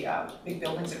count the big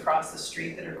buildings across the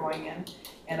street that are going in.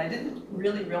 And I didn't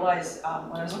really realize,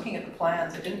 when I was looking at the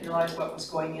plans, I didn't realize what was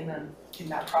going in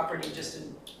that property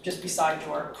just beside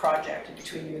your project and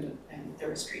between you and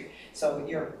 3rd Street. So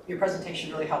your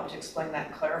presentation really helped to explain that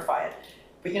and clarify it.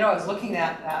 But I was looking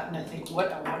at that and I think,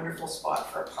 what a wonderful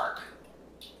spot for a park.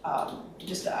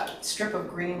 Just a strip of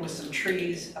green with some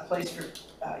trees, a place for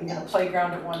even a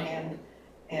playground at one end,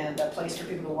 and a place for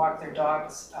people to walk their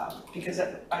dogs. Because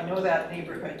I know that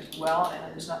neighborhood well,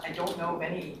 and I don't know of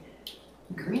any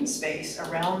green space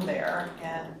around there,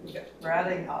 and we're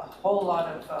adding a whole lot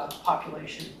of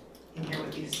population in here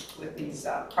with these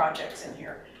projects in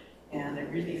here. And I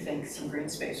really think some green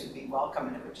space would be welcome,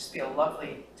 and it would just be a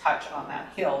lovely touch on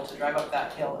that hill, to drive up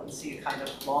that hill and see a kind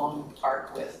of long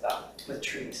park with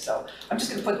trees. So I'm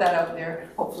just going to put that out there.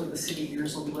 Hopefully the city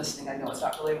ears will be listening. I know it's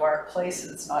not really our place,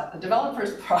 and it's not the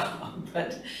developer's problem,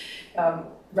 but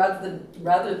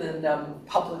rather than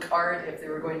public art, if they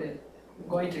were going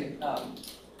to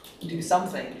do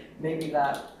something, maybe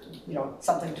that,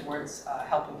 something towards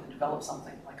helping to develop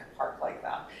something like a park like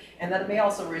that. And that may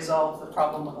also resolve the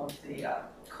problem of the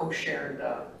co-shared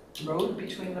road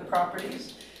between the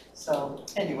properties. So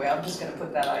anyway, I'm just going to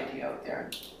put that idea out there.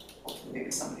 Hopefully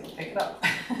maybe somebody will pick it up.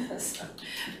 So,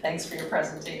 thanks for your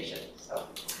presentation. So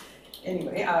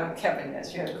anyway, Kevin,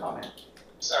 yes, you had a comment.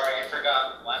 Sorry, I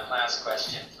forgot one last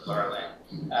question for Laura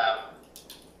Lynn.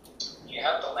 You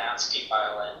have the landscape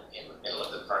island in the middle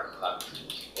of the parking lot between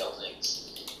 2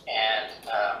 buildings, and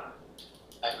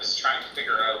I was trying to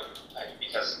figure out,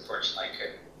 because unfortunately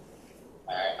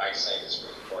my eyesight is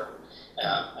really poor,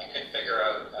 I couldn't figure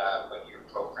out what your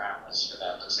program was for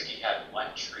that. It looks like you had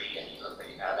one tree, and you looked like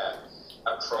you had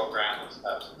a program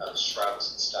of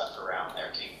shrubs and stuff around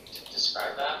there. Can you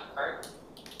describe that part?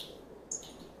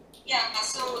 Yeah,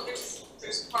 so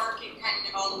there's parking kind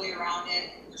of all the way around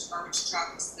it, and there's garbage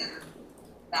trucks that are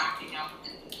backing up,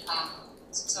 and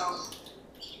so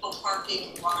people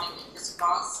parking and running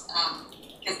crisscross,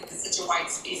 because it's such a wide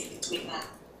space between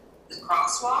the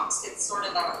crosswalks. It's sort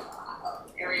of a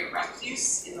area of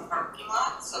refuse in the parking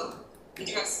lot, so we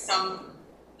do have some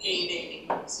paving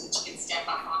so that you can step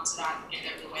up onto that and get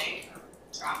out of the way of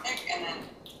traffic, and then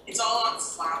it's all on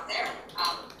slab there,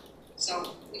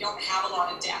 so we don't have a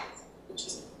lot of depth, which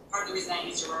is part of the reason I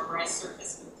used a rubberized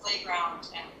surface for the playground.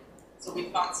 And so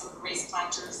we've got some raised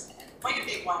planters, and quite a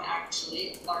big one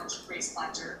actually, a large raised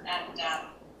planter, and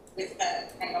with a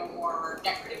kind of a more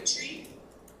decorative tree,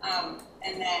 and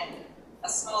then a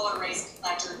smaller raised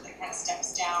planter that kind of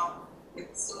steps down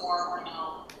with some more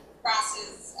ornamental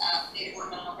grasses, native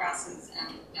ornamental grasses,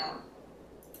 and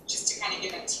just to kind of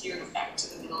give a tiered effect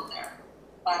to the middle there.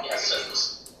 But Yeah, so-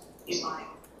 everything in line.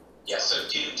 Yeah, so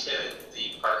due to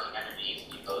the parking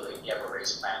underneath, you have a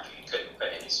raised planter, you couldn't put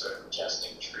any sort of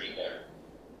majestic tree there.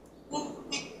 Well,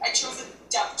 I chose a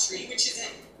duck tree, which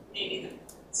isn't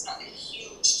it's not a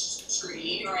huge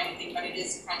tree or anything, but it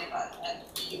is kind of a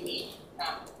unique,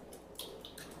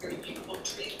 very beautiful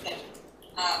tree that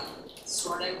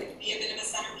sort of would be a bit of a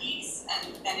centerpiece,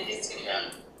 and then it is going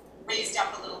to be raised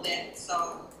up a little bit,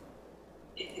 so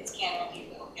its canopy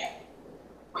will get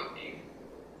quite big.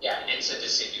 Yeah, and it's a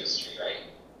deciduous tree, right?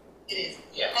 It is.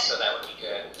 Yeah, so that would be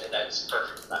good. That's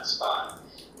perfect in that spot.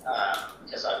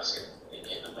 Because obviously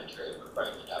in the winter it would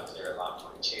brighten it up there a lot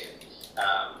more too.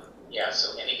 Yeah,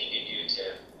 so anything you do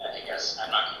to, I guess,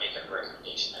 I'm not going to make a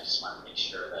recommendation. I just want to make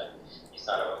sure that you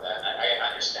thought about that.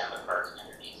 I understand the parking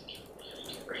underneath. You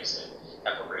can raise it,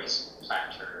 have a raised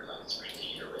planter like 3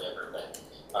 feet or whatever, but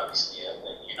obviously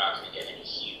you're not going to get any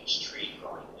huge tree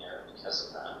growing there because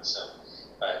of that. So,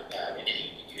 but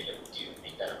anything you can do to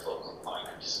make that a focal point.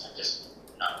 I'm just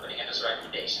not putting it as a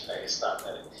recommendation, but I just thought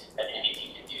that anything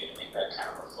you do to make that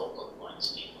kind of a focal point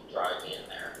so people drive in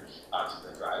there onto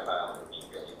the drive aisle would be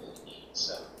really, really neat.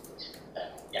 So,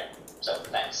 yeah, so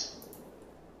thanks.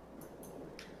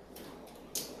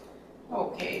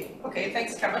 Okay,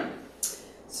 thanks, Kevin.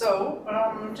 So,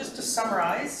 just to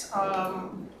summarize,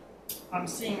 I'm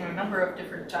seeing a number of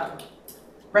different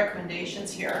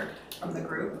recommendations here from the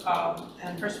group.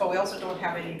 And first of all, we also don't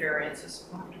have any variances, so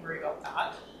we don't have to worry about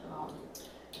that.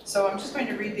 So I'm just going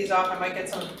to read these off. I might get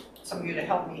some of you to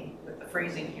help me with the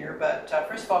phrasing here, but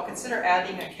first of all, consider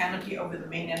adding a canopy over the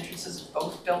main entrances of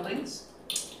both buildings.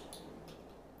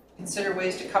 Consider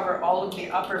ways to cover all of the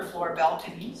upper floor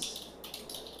balconies.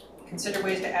 Consider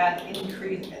ways to add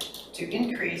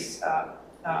increase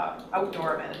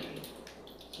outdoor amenity.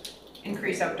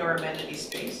 Increase outdoor amenity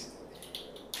space.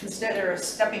 Consider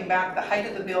stepping back the height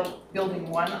of the building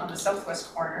 1 on the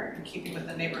southwest corner in keeping with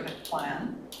the neighborhood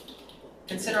plan.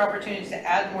 Consider opportunities to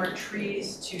add more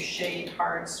trees to shade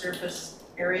hard surface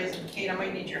areas, and Kate, I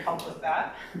might need your help with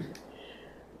that.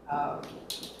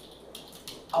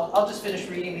 I'll just finish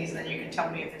reading these and then you can tell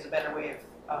me if there's a better way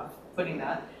of putting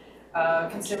that.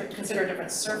 Consider a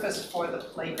different surface for the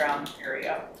playground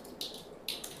area.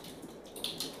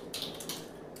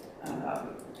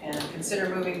 And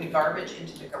consider moving the garbage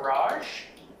into the garage.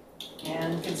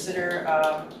 And consider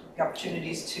the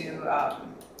opportunities to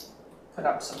put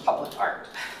up some public art.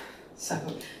 So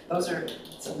those are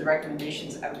some of the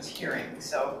recommendations I was hearing.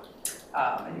 So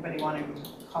anybody want to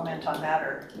comment on that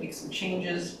or make some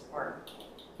changes or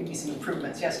give me some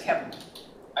improvements? Yes, Kevin.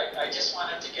 I just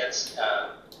wanted to get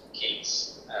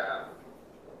Kate's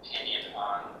opinion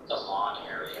on the lawn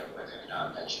area, whether or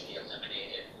not that should be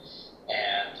eliminated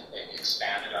and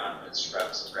expanded on with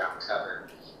shrubs and ground cover,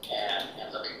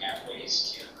 and looking at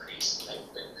ways to increase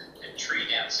the tree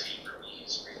density for me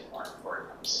is really more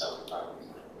important on the south property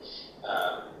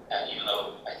line. Even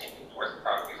though I think the north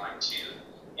property line too,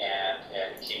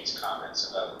 and Kate's comments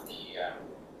about the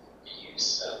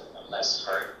use of less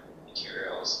hard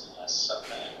materials and less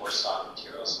more soft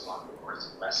materials along the north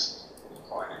and west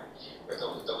corner, where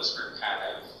those were kind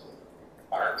of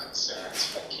our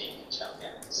concerns, but Kate can jump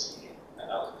in and see.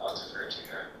 I'll defer to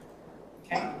her.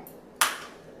 Okay.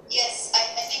 Yes, I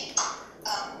think,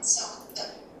 so the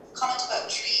comment about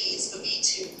trees would be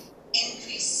to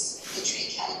increase the tree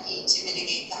canopy to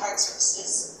mitigate the hard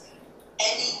surfaces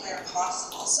anywhere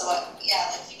possible. So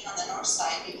yeah, like even on the north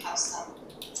side, you have some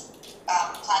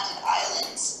planted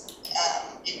islands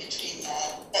in between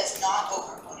that's not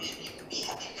over podium. You could be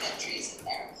having put trees in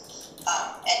there.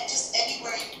 And just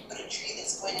anywhere you can put a tree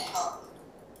that's going to help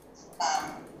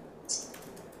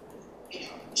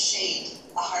shade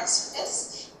a hard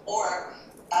surface, or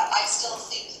I still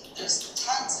think there's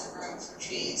tons of room for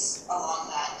trees along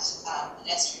that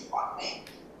pedestrian walkway,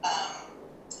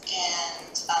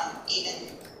 and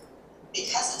even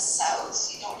because it's south,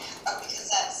 you don't have, because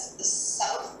that's the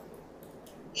south,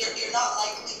 you're not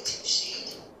likely to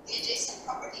shade the adjacent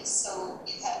properties, so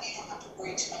you don't have to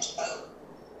worry too much about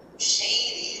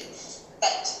shading.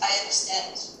 But I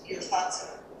understand your thoughts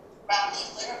around the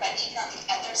clear, but even on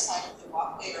the other side of the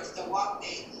walkway, or the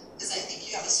walkway, because I think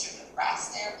you have a strip of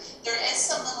grass there, there is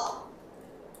some little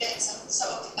Okay,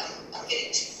 so I'm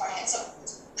getting too far ahead, so,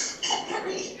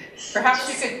 Marie.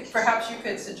 Perhaps you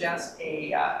could suggest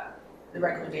the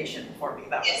recommendation for me,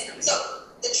 that would be Yes, really. so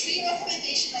the tree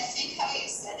recommendation, I think how you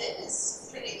said it is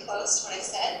pretty close to what I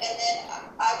said, and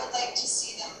then I would like to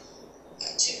see them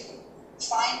to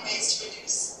find ways to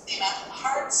reduce the amount of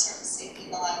hard surfacing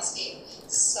in the landscape.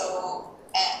 So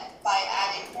by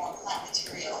adding more plant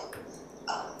material,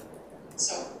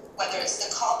 so whether it's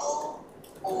the cobble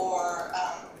or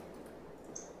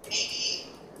maybe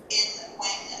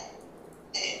when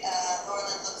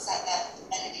Laurelyn looks at that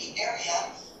amenity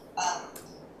area,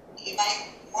 you might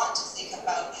want to think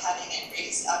about having it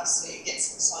raised up so you get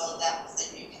some soil depth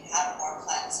and you can have more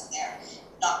plants in there,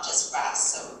 not just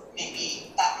grass. So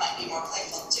maybe that might be more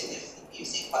playful too if you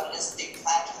think about it as a big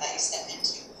planter that you step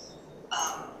into.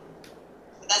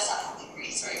 But that's not helping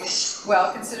Marie, sorry.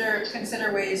 Well,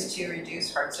 consider ways to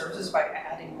reduce hard surfaces by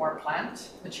adding more plant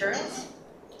materials.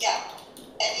 Yeah,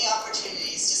 any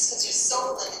opportunities, just because you're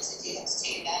so limited, you have to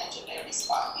take advantage of every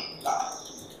spot you've got.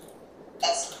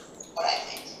 That's what I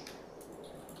think.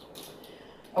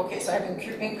 Okay, so I've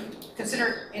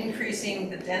consider increasing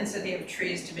the density of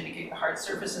trees to mitigate the hard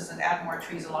surfaces and add more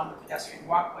trees along the pedestrian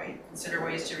walkway. Consider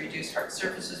ways to reduce hard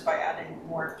surfaces by adding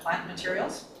more plant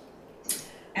materials.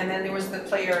 And then there was the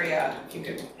play area, if you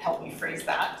could help me phrase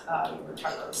that. You were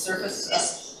talking about the surface.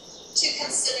 Yes, to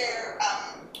consider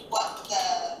what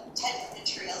the type of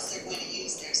materials they're going to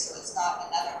use there, so it's not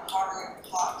another hard,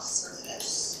 hot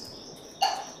surface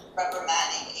that rubber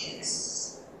matting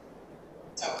is.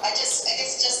 So I guess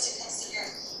just to consider,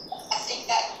 I think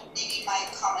that maybe my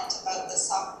comment about the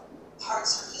hard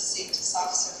surfacing to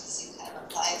soft surfacing kind of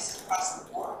applies across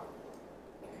the board.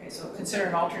 Okay, so consider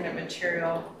an alternate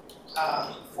material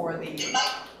for the It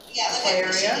might, yeah, play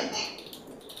like area. it might,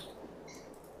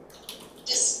 it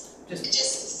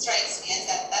just strikes me as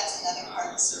that's another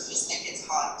hard surface that gets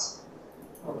hot.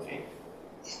 Okay.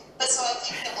 But so I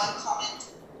think the one comment,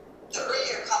 the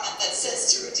earlier comment that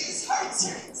says to reduce hard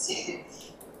surfacing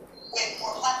with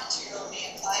more plant material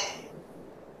may apply.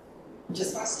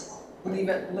 Just Possible. leave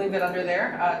it under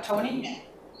there. Tony? Yeah.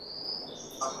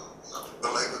 Not to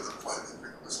belabor the point that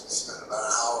we spent about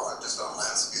an hour on just on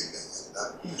landscaping,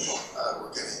 and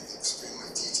we're getting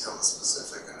extremely detailed and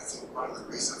specific, and I think part of the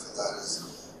reason for that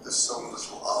is there's so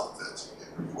little of it in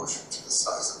proportion to the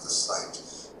size of the site.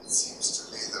 It seems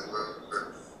to me that we're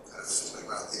kind of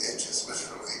fiddling around the edges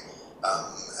literally,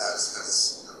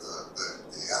 as you know,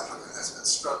 the applicant has been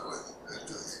struggling with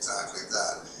doing exactly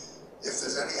that. If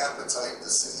there's any appetite in the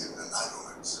city, and I don't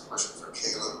know, it's a question for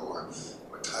Caleb or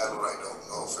Tyler, I don't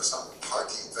know, for some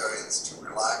parking variance to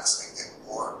relax and get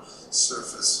more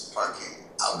surface parking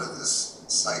out of this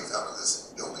site, out of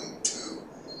this building to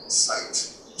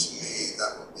site, to me,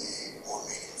 that would be more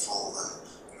meaningful than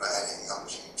adding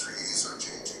umpteen trees or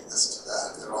changing this to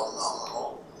that. They're all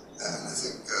nominal, and I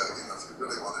think, if you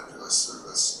really want to do a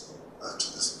service to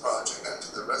this project and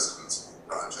to the residents of the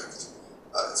project,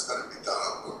 it's got to be done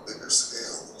on a little bigger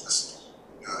scale than just,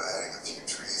 adding a few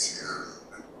trees here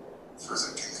and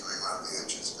further tinkering around the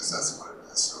edges, because that's what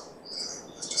it is. So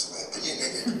anyway, that's just my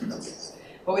opinionated opinion.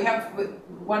 Well, we have,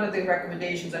 one of the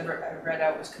recommendations I read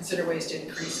out was consider ways to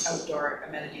increase outdoor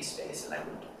amenity space, and I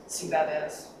would see that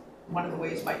as one of the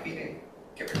ways might be to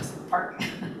get rid of some parking.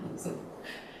 So,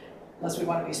 unless we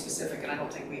want to be specific, and I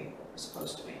don't think we are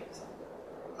supposed to be. So.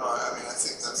 No, I mean, I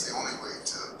think that's the only way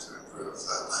to improve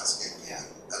that landscaping and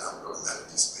outdoor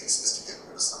amenity space is to get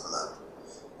rid of some of that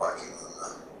parking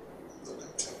on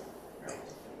building 2. Right.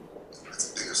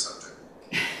 It's a bigger subject.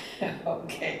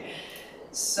 Okay,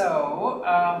 so,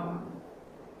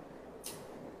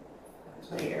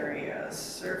 play area,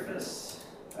 surface,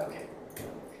 okay.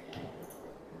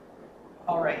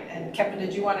 All right, and Kevin,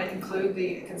 did you want to include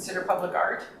the consider public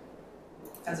art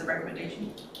as a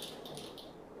recommendation?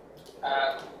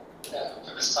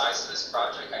 For the size of this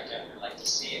project, I definitely like to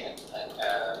see it, and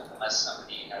unless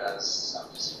somebody has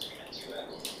some disagreement to it,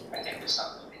 I think there's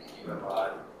something we can do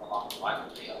along the line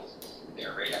field.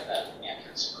 They're right at that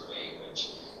entrance for way, which,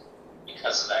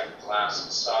 because of that glass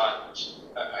facade, which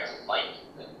I like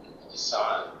the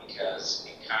facade, because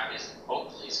it kind of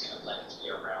hopefully is going to blend its way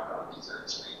around on 3rd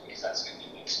Street, because that's going to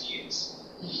be mixed use.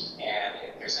 And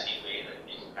if there's any way that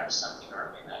they can have something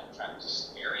or in that front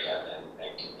area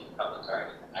that can be public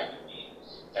art, I would be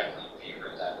definitely in favor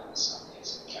of that with some of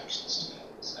these objections to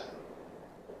it. So.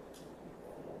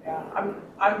 Yeah,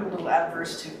 I'm a little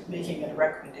adverse to making it a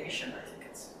recommendation. I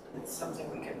think it's something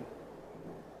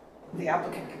the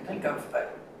applicant can think of,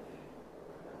 but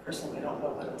personally I don't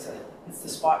know that it's the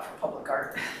spot for public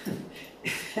art.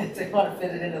 If they want to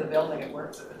fit it into the building, it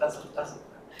works. If it doesn't, it doesn't.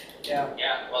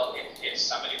 Yeah, well, if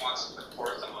somebody wants to put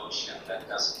forth a motion that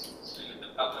doesn't include the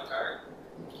public art,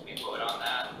 can we vote on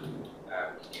that? We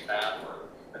can do that, or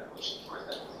put a motion forth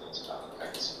that includes public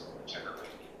arts, whichever way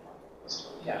you want.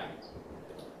 Yeah.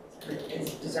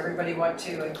 Does everybody want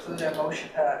to include a motion,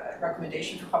 a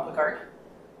recommendation for public art?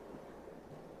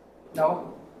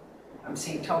 No? I'm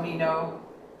seeing Tony, no.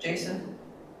 Jason?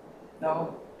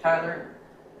 No. Tyler?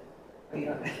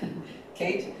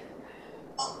 Kate?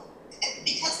 And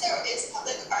because there is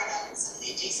public art on some of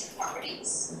the adjacent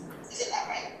properties, isn't that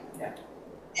right? Yeah.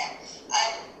 Yeah,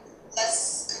 I'm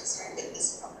less concerned with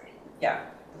this property. Yeah.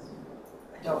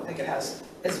 I don't think it has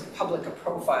as public a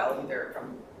profile either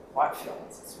from Watfield.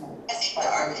 It's small. I think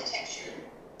the architecture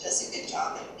does a good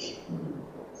job at being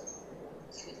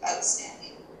kind of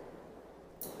outstanding.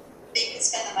 They could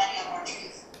spend the money on more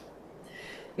trees.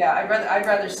 Yeah, I'd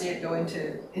rather see it go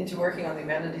into working on the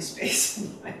amenity space.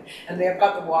 And they've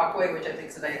got the walkway, which I think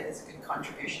is a good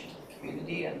contribution to the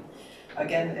community. And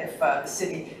again, if the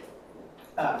city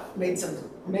made some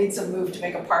move to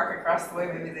make a park across the way,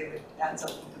 maybe they would add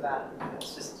something to that.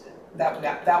 It's just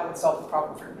that would solve the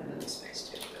problem for amenity space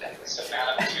too. But anyway. So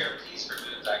Madam Chair, please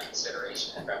remove that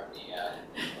consideration from the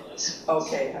list.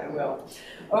 Okay, I will.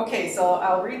 Okay, so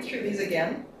I'll read through these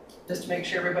again, just to make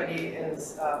sure everybody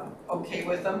is okay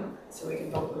with them, so we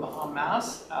can vote them en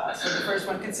masse. So the first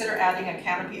one, consider adding a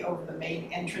canopy over the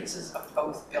main entrances of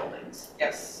both buildings.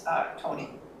 Yes,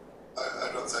 Tony. I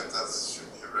don't think that should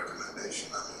be a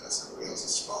recommendation. I mean, as everybody else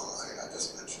is strong, I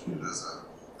just mentioned it as a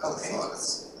thought.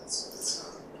 It's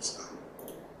just a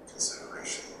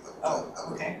consideration, but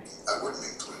Okay. I wouldn't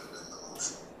include it in the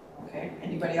motion. Okay,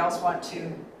 anybody else want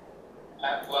to?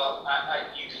 Well,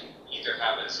 you can either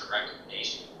have it as a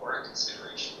recommendation or a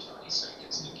consideration, Tony, so you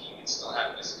can still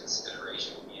have it as a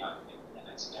consideration beyond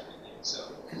minutes and everything,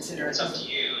 so. Consider It's up to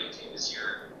you, it was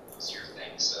your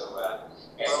thing, so,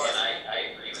 and I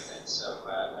agree with it, so, I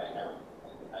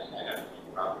have no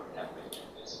problem with having it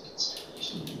as a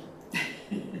consideration.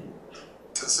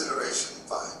 Consideration,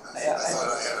 fine. I Yeah,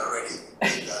 thought I had already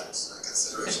made that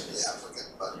consideration to the applicant,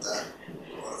 but we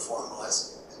want to formalize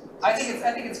it. I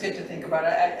think it's good to think about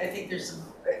it. I think there's some,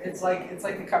 it's like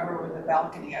the cover with the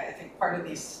balcony. I think part of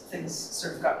these things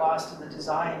sort of got lost in the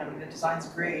design. I mean, the design's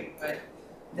great, but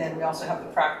then we also have the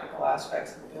practical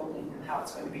aspects of the building and how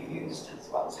it's going to be used as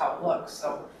well as how it looks.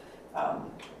 So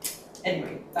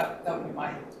anyway, that would be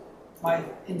my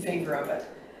in favor of it.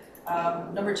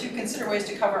 Number 2, consider ways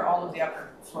to cover all of the upper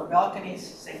floor balconies,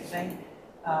 same thing.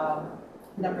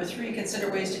 Number 3, consider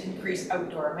ways to increase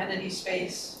outdoor amenity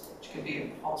space, which could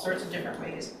be all sorts of different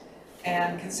ways.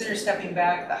 And consider stepping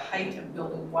back the height of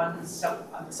building 1 on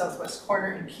the southwest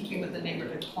corner in keeping with the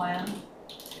neighborhood plan.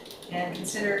 And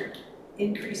consider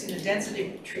increasing the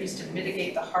density of trees to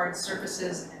mitigate the hard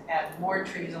surfaces and add more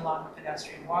trees along the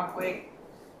pedestrian walkway.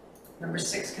 Number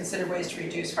 6, consider ways to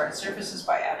reduce hard surfaces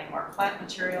by adding more plant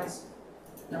materials.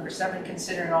 Number 7,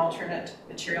 consider an alternate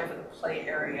material for the play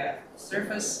area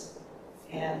surface.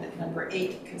 And number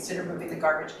 8, consider moving the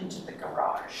garbage into the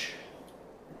garage.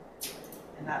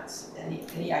 And that's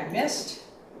any I missed?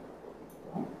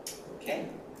 Okay.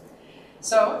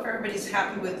 So if everybody's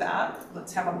happy with that,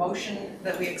 let's have a motion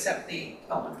that we accept the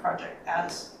development project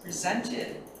as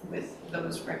presented with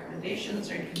those recommendations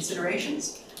or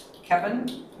considerations.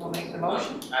 Kevin will make the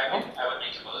motion. I would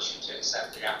make a motion to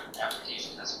accept the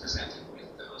application as presented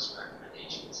with those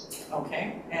recommendations.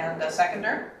 Okay, and a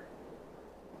seconder?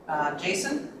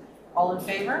 Jason, all in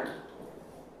favor?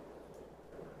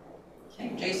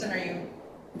 Okay, Jason, are you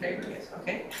in favor? Yes,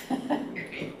 okay.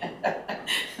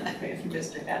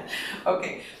 Mr. Nat.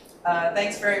 Okay,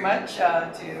 thanks very much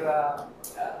to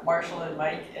Marshall and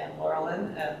Mike and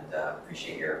Laurelyn, and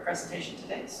appreciate your presentation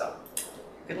today, so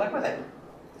good luck with it.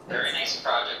 Very nice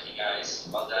project, you guys.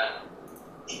 Well done.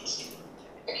 Thank you.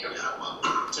 Thank you. Yeah, well,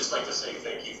 just like to say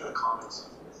thank you for the comments.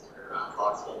 They're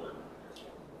thoughtful and,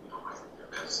 I think they're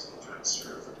best in trying to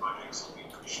serve the project, so we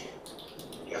appreciate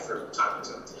the effort and time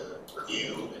to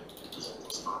review and present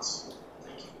those thoughts.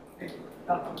 Thank you.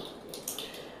 Welcome.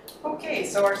 Okay,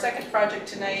 so our second project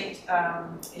tonight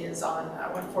is on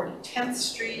 140 10th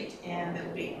Street, and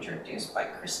it'll be introduced by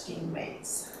Christine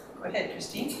Mays. Go ahead,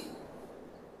 Christine.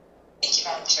 Thank you,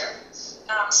 Madam Chair.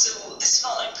 So this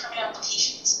development permit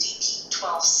application is DP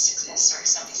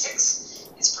 76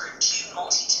 is for 2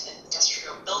 multi-tenant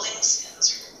industrial buildings, and those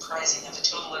are comprising of a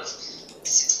total of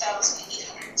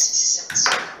 6,867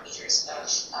 square meters of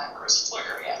gross floor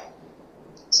area.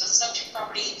 So the subject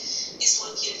property is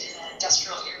located in an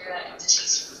industrial area of the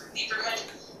Chase River neighborhood,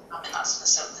 and that's in the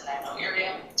south Nanaimo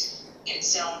area. It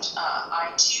it's zoned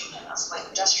I2, and that's light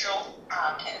industrial,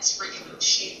 and it's a regularly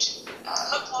shaped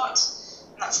hook lot,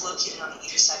 and that's located on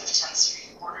either side of 10th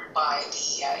Street, bordered by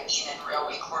the ENN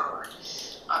Railway Corridor.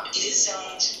 It is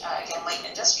zoned, again, light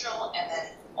industrial, and then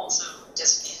also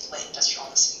designated light industrial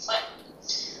in the city plan.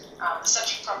 The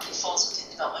subject property falls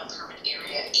within development permit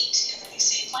area 8 in the new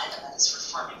city plan, and that is for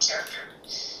form and character.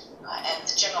 And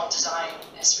the general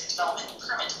development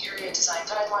permit area design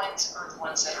guidelines are the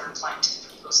ones that are applied to the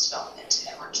proposed development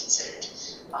and were considered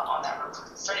on that report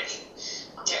in front of you.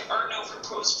 There are no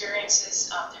proposed variances.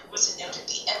 There was a note at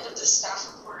the end of the staff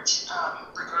report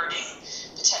regarding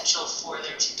potential for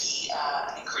there to be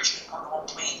an encroachment on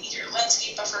the 1.8 meter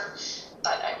landscape buffer,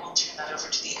 but I will turn that over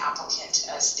to the applicant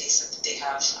as they said that they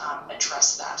have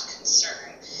addressed that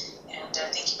concern. And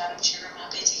thank you, Madam Chair. I'm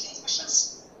happy to take any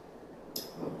questions.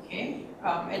 Okay,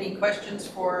 any questions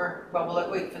for, well, we'll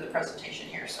wait for the presentation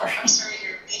here, sorry. Oh, I'm sorry,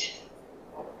 you're muted.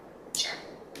 Sure.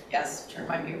 Yes, turn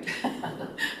my mute.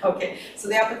 Okay, so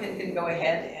the applicant can go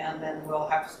ahead and then we'll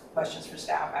have questions for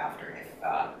staff after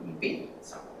if need be.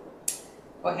 So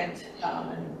go ahead,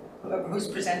 and who's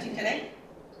presenting today?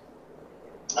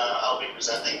 I'll be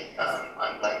presenting.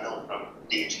 I'm Glenn Hill from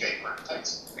DHK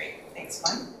Architects. Great, thanks,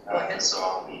 Glenn. Go ahead. So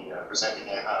I'll be presenting.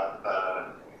 I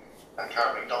have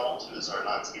Karen McDonald, who is our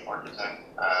landscape architect,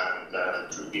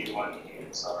 and Drew Beadwan, who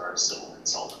is our civil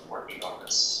consultant working on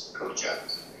this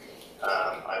project.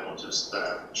 I will just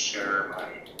share my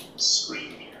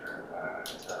screen here,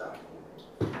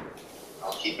 and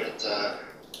I'll keep it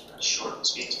as short and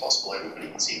sweet as possible. Everybody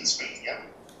can see the screen, yeah?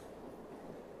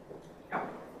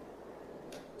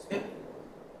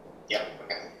 Yeah,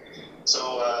 okay.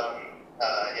 So,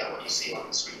 yeah, what you see on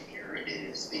the screen here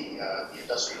is the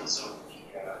industrial zone,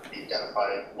 the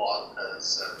identified lot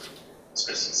as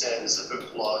Kristen said, is a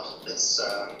hook lot. This,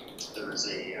 there is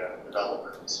a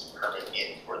development permit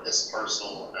in for this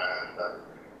parcel, and I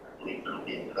believe there will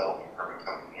be a development permit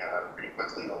coming pretty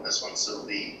quickly on this one. So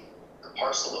the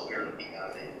parcel that we're looking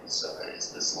at is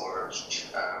this large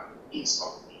piece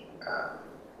on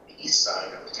the east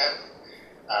side of the tent.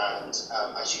 And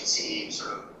as you can see,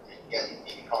 sort of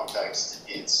in context,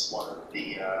 it's one of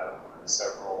the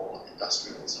several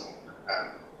industrial zone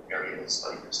areas,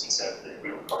 like Christy said, the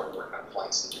real corridor kind of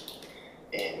flanks it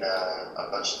in a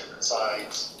bunch of different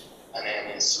sides, and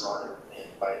then is surrounded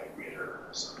by a greater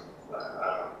sort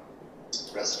of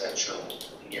residential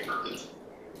neighborhood.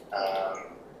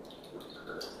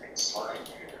 The next slide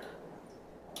here.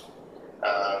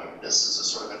 This is a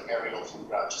sort of an aerial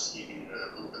photograph, just to give you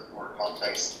a little bit more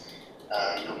context.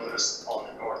 You'll notice on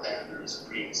the north end there is a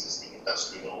pre-existing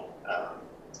industrial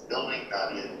building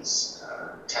that is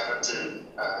tenanted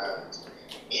and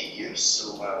in use.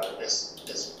 So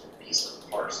this piece of the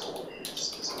parcel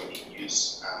is already in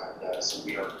use, and so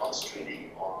we are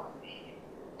concentrating on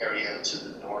the area to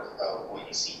the north of what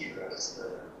you see here as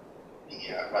the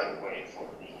right of way for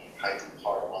the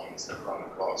hydropower lines that run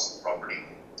across the property,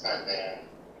 and then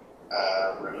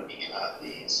we're looking at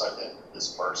the south end of this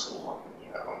parcel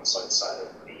on the south side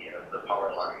of the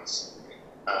power lines.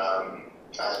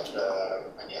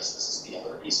 And yes, this is the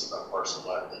other piece of that parcel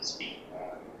that is being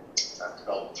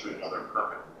developed through another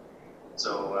permit.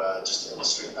 So just to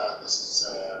illustrate that, this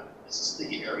is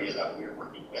the area that we're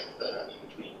working with in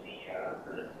between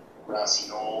the grassy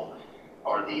knoll,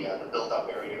 or the build-up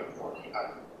area for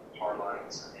the power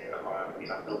lines. We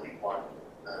have building 1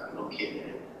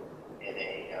 located in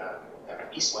a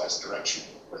east-west direction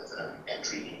with an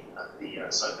entry at the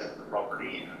south end of the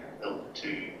property, and building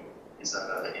 2 is in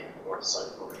the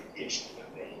north-south orientation with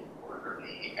a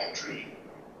orderly entry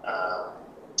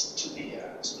to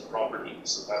the property.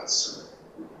 So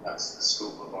that's the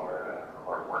scope of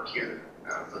our work here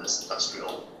for this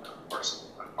industrial parcel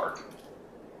and park.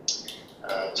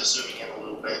 Just zooming in a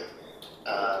little bit,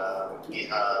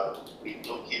 we've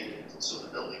located, so the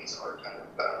buildings are kind of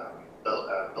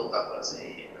built up as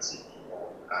a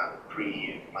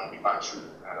pre-manufactured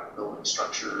building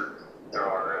structure. There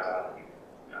are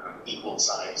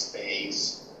equal-sized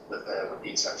bays, with the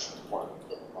exception of one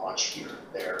little notch here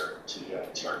and there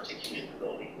to articulate the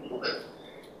building a little bit.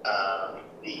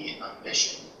 The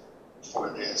ambition for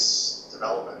this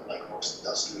development, like most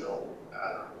industrial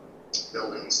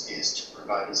buildings, is to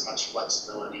provide as much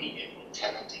flexibility in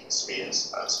tenanting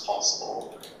space as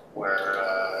possible, where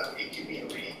it can be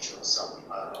arranged with some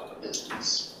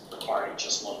business requiring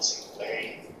just one single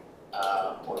bay,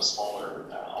 or a smaller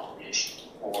operation,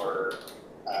 or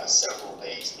several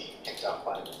bays being picked up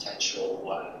by a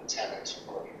potential tenant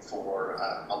looking for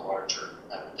a larger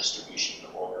distribution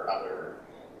or other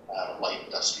light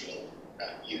industrial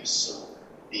use. So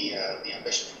the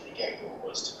ambition from the get-go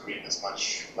was to create as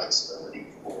much flexibility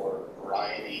for a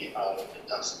variety of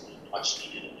much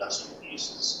needed industrial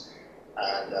uses,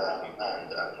 and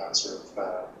that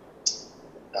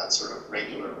sort of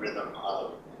regular rhythm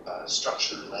of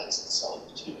structure lends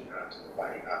itself to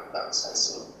providing that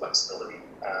sense of flexibility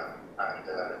and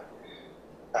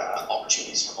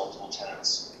opportunities for multiple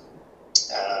tenants.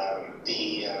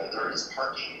 There is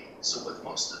parking, so with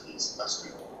most of these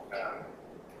industrial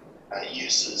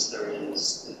uses, there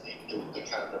is the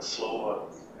kind of the flow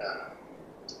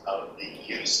of the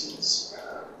uses,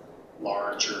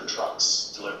 larger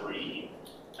trucks, delivery,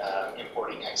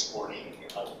 importing, exporting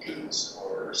of goods,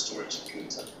 or storage of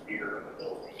goods at the rear of a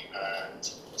building,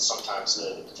 and sometimes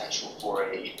the potential for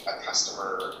a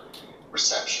customer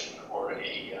reception or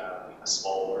a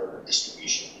smaller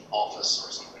distribution office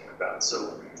or something like that.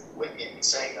 So in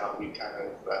saying that, we kind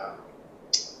of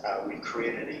we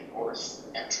created a north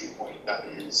entry point that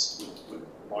would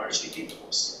largely be the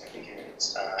most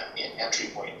significant entry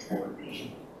point for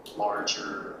the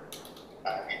larger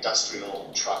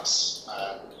industrial trucks,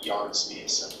 yard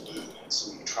space and movement.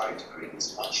 So we tried to create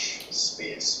as much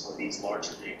space for these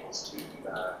larger vehicles to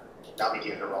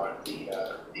navigate around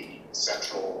the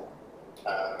central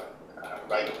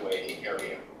right-of-way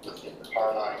area within the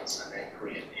car lines, and then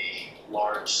create a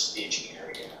large staging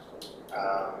area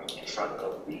in front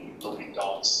of the loading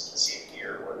docks, the same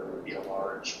here, where there would be a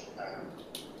large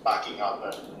backing up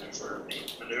and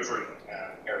maneuvering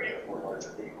area for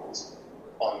larger vehicles.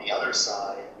 On the other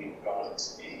side, we've got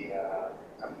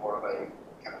a more of a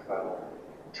kind of a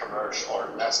commercial,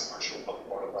 or less commercial, but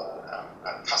more of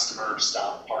a customer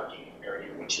staff parking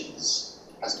area, which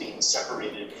has been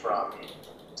separated from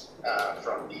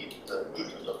the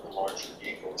movement of the larger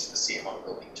vehicles. The same on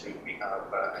building 2, we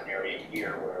have an area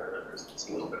here where it's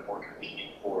a little bit more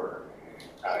convenient for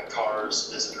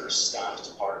cars, visitors, staff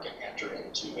to park and enter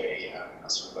into a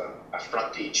sort of a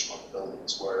frontage on the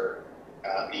buildings, where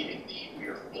leaving the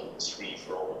rear of the buildings free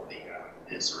for all of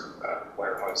the sort of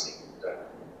warehousing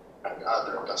and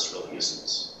other industrial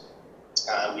uses.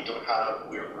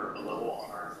 We're below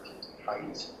on our building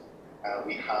height.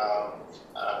 We have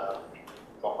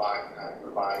gone back and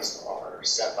revised our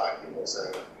setback, because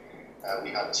we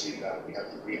had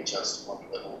to readjust one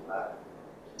little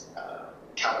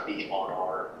canopy on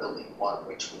our building 1,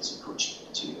 which was encroaching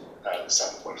to the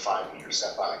 7.5 meter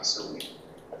setback. So we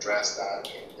addressed that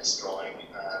in this drawing,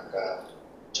 and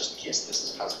just in case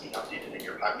this hasn't been updated in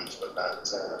your package, but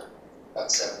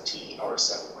that 17 or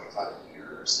 7.5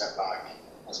 meter setback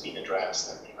has been addressed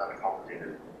and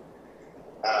accommodated.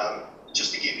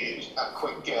 Just to give you a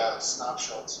quick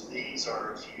snapshot, so these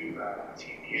are a few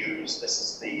views. This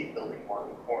is the building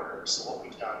 1 corner. So what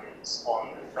we've done is,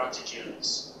 on the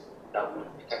frontages that would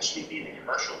potentially be the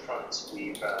commercial front,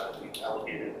 we've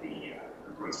elevated the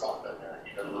roof up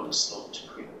in a low slope to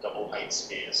create a double height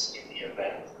space in the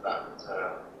event that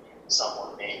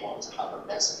someone may want to have a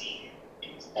mezzanine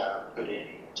put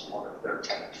into one of their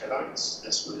tenant fit outs.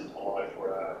 This would allow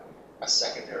for a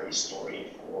secondary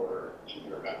story for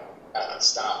either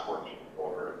staff working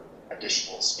for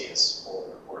additional space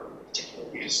for a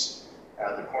particular use.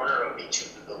 The corner of each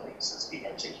of the buildings has been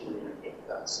articulated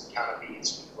with some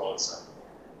canopies. We've brought some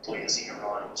glazing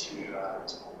around to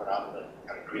open up and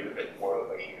kind of create a bit more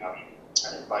of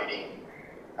an inviting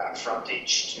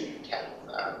frontage to 10th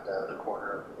and the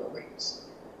corner of the buildings.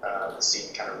 The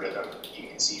same kind of rhythm you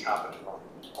can see happening on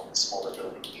the smaller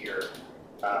building here,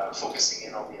 focusing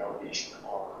in on the elevation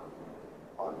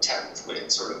on 10th.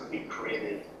 It's sort of been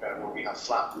created where we have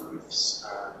flat roofs,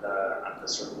 and the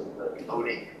sort of the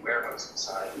loading and warehousing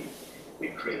side,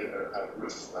 we've created a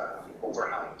roof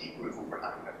overhang, deep roof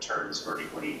overhang that turns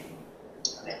vertically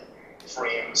and then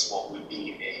frames what would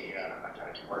be a kind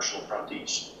of commercial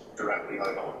frontage directly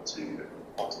out onto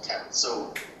 10th.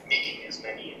 So making as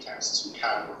many attempts as we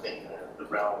can within the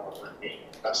realm of the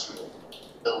industrial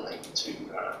building to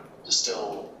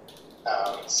still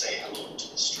say hello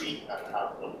to the street and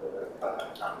have a little bit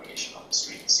of animation on the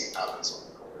street. The same happens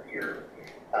on the corner here.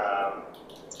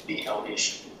 The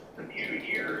elevation, the view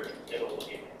here in the middle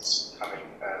is coming,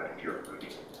 if you're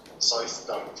moving south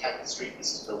down 10th Street,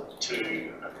 this is building 2,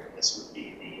 and then this would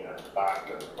be the back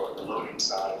or the loading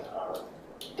side of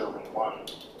building 1,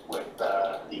 with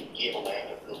the gable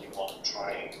end of building 1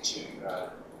 trying to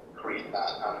create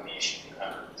that animation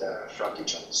and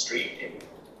frontage on the street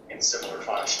in similar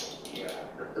fashion.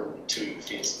 The building 2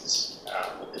 faces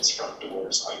with its front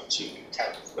doors out to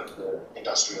 10th, with the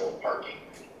industrial parking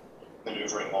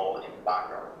maneuvering all in the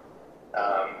background.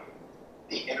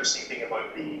 The interesting thing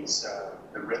about these,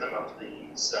 the rhythm of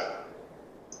these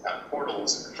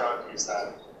portals in the front is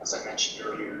that, as I mentioned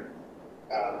earlier,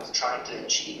 trying to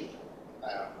achieve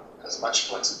as much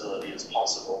flexibility as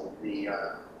possible.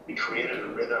 We created a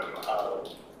rhythm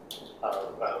of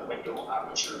window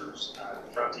apertures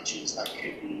and frontages that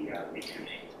could be, we could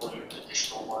include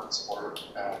additional ones or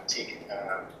take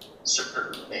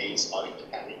certain bays out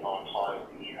depending on how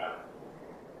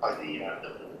the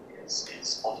building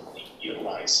is ultimately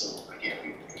utilized. So again,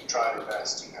 we tried our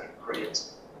best to kind of create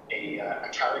a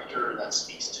character that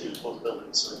speaks to both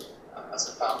buildings sort of as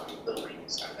a family of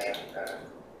buildings, and then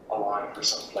allowing for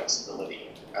some flexibility.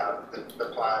 The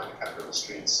plan kind of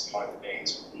illustrates how the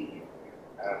bays will be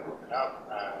broken up,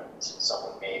 and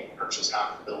someone may purchase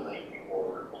half the building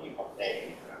or only one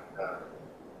bay,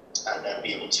 and then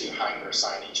be able to hang their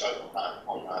signage out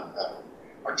on that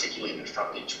articulated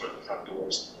frontage where the front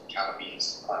doors,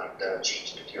 canopies, and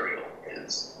change material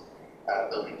is.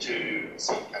 Building 2,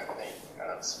 same kind of thing,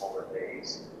 smaller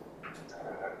bays.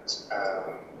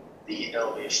 And the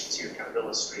elevations here kind of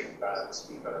illustrate that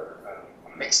we've got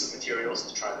a mix of materials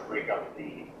to try to break up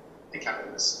the kind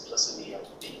of the simplicity of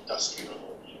the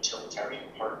industrial utilitarian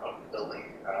part of the building.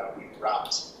 We've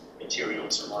wrapped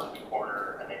materials around the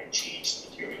corner and then changed the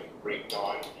material to break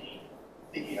down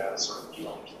the sort of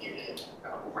elongated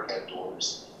overhead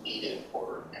doors needed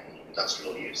for any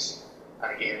industrial use.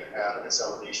 And again, this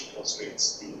elevation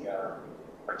illustrates the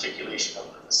articulation of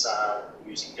the facade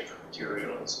using different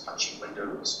materials, punching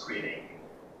windows, creating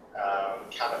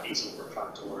canopies over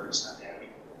front doors, and then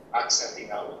accenting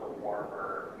that with a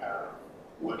warmer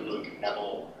wood look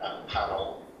metal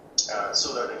panel,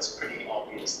 so that it's pretty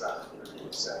obvious that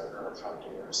there are front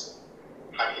doors.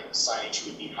 Signage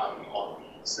would be hung on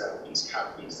these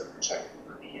canopies that project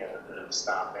over the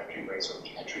staff entryways or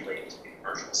the entryway into the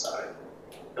commercial side.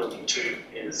 Building 2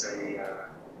 is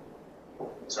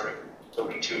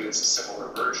Building 2 is a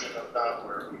similar version of that,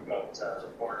 where we've got the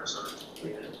corners sort of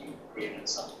completed. We've created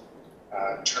some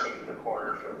turning the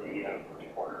corner for the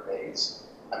corner bays,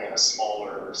 and then a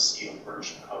smaller scale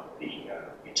version of the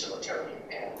utilitarian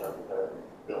end of the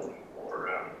building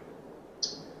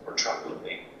for truck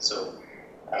loading. So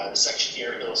the section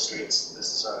here illustrates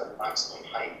this maximum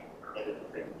height permitted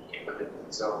within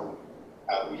the zone.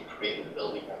 We've created a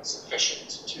building that's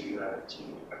sufficient to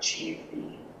achieve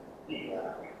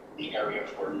the area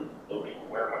for loading and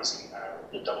warehousing.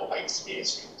 The double height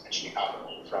space we potentially have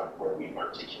in front, where we've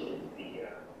articulated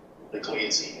the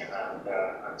glazing and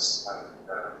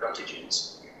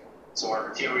frontages. So our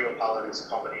material palette is a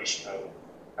combination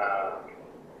of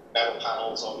metal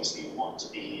panels. Obviously, we want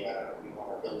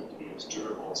our building to be as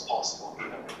durable as possible,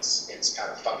 given its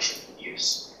kind of function and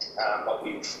use. But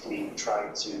we've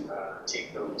tried to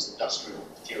take those industrial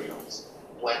materials,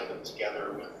 blend them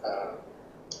together with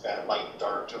light and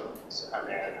dark tones, and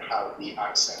then have the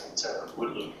accent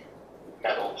wood look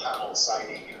metal panel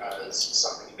siding as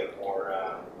something a bit more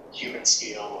human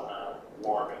scale,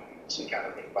 warm, and to kind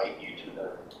of invite you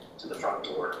to the front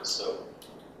door. So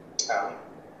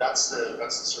that's the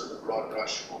sort of broad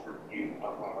brush overview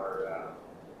of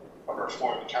our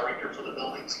form and character for the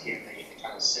buildings. Again, they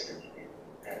kind of sit in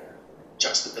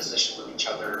juxtaposition with each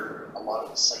other. A lot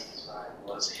of the site design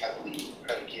was heavily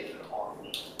predicated on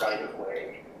the right of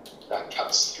way that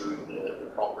cuts through the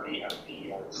property and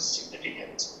the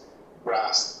significant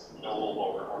grass knoll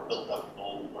or built up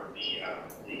knoll where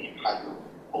the hydro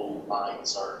pole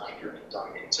lines are anchored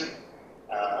down into.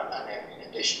 And then in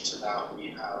addition to that, we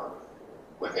have,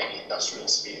 with any industrial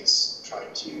space,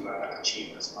 tried to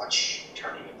achieve as much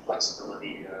turning and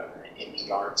flexibility in the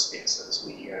yard space as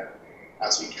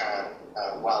we can,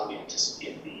 while we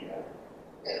anticipate the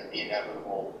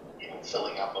inevitable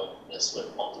filling up of this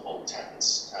with multiple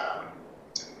tenants.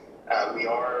 We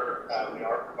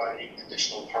are providing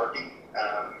additional parking.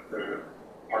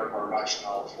 Part of our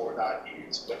rationale for that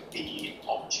is with the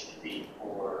opportunity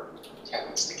for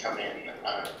tenants to come in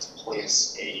and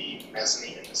place a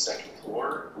mezzanine in the second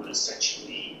floor would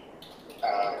essentially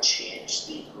change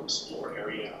the gross floor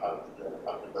area of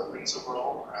the buildings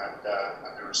overall, and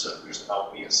there's an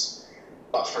obvious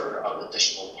buffer of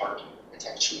additional parking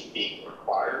potentially being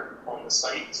required on the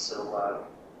site. So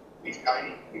we've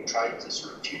tried to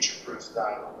sort of future-proof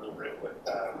that a little bit with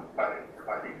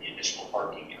providing the additional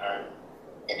parking. And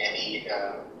in any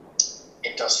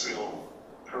industrial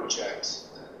project,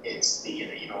 it's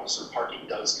so parking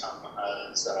does come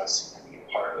as a significant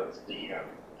part of the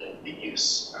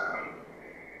use.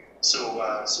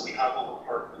 So we have over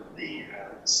part of the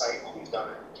site. What we've done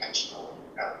it intentionally,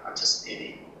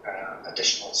 anticipating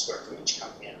additional square footage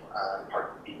coming in,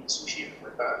 parking being associated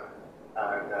with that.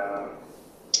 And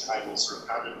I will sort of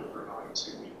hand it over now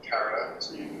to Cara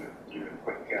to do a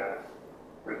quick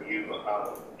review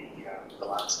of the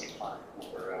landscape plan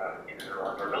for in and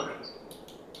around our buildings.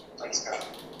 Thanks, Carol.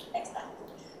 Thanks,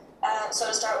 Matt. So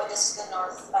to start with, this is the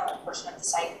north portion of the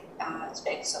site. It's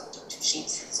big, so we took 2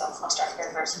 sheets. So I'll start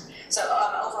here first. So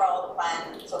overall, the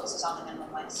plan focuses on the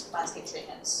minimum landscape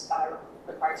treatments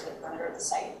required for the perimeter of the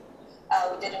site.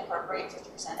 We did incorporate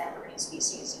 50% evergreen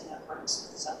species in accordance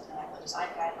with the South Niagara design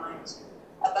guidelines.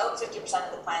 About 50%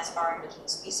 of the plants are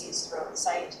indigenous species throughout the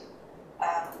site.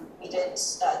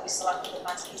 We selected the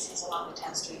plant species along the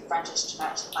 10th Street frontage to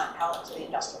match the plant palette for the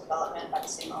industrial development by the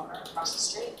same owner across the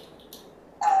street.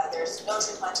 There's no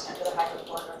tree planting under the hybrid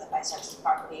corridor that bisects the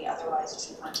property, otherwise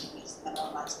tree planting meets the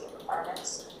minimum landscape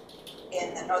requirements.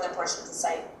 In the northern portion of the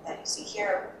site that you see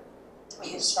here,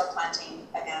 we used shrub planting,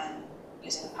 again,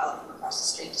 using the palette from across the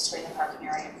street to screen the parking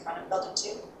area in front of building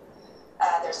 2.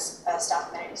 There's a staff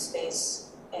amenity space,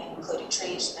 including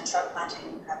trees and shrub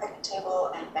planting, a picnic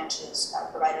table, and benches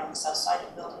provided on the south side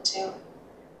of building 2.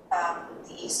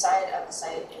 The east side of the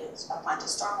site is a planted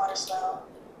stormwater swale.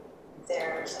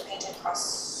 There's a painted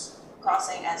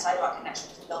crossing and sidewalk connection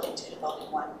from building 2 to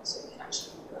building 1, so we can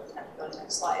actually go to the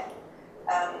next slide.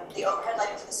 The overhead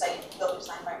lighting for the site will be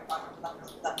designed by an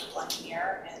electrical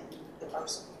engineer in the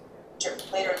process.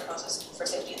 Later in the process for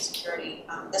safety and security.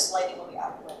 This lighting will be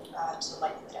adequate to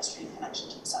light the pedestrian connection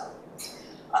to the south.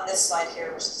 On this slide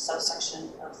here, which is the south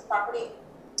section of the property,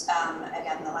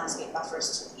 again, the landscape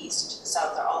buffers to the east and to the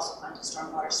south are also planted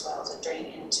stormwater swales that drain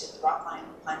into the rock line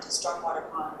planted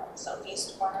stormwater pond at the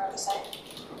southeast corner of the site.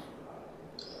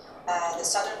 The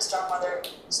southern stormwater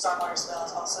swale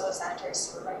is also a sanitary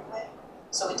sewer right-of-way,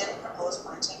 so we didn't propose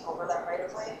planting over that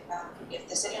right-of-way. If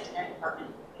the city engineering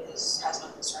department has no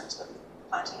concerns with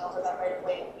planting over that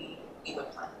right-of-way, we would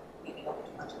plant. We'd be open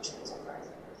to planting trees over it.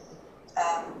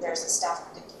 There's a staff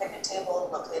picnic table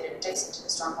located adjacent to the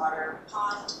stormwater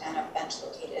pond and a bench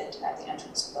located at the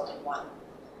entrance of building 1.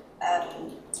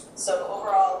 So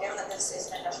overall, given that this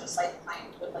is an industrial site, I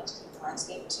would like to keep the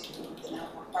landscape to the minimum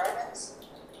requirements.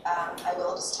 I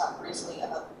will just talk briefly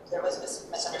about, there was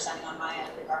a misunderstanding on my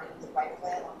end regarding the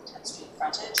right-of-way along the 10th Street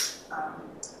frontage.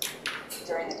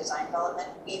 During the design development,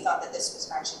 we thought that this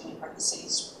was actually going to be part of the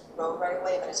city's road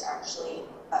right-of-way, but it's actually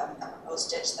a proposed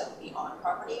ditch that would be on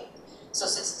property. So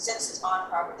since it's on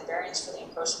property, the variance for the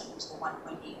encroachment into the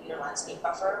 1.8 meter landscape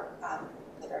buffer,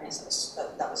 the variance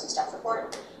that was in staff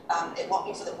report, it won't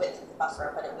be for the width of the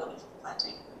buffer, but it will be for the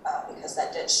planting, because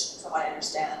that ditch, from what I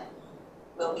understand,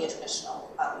 will be a traditional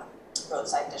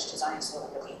roadside ditch design, so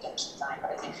it'll be a ditch design,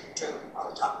 but I think Drew will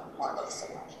probably talk more about the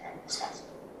civil engineering perspective.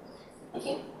 Thank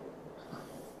you.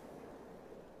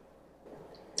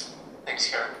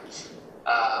 Thanks, Karen.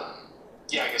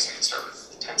 Yeah, I guess I can start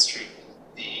with 10th Street.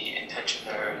 The intention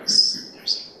there is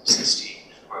there's an existing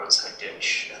roadside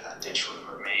ditch, and that ditch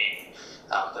would remain,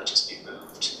 but just be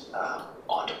moved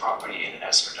onto property in an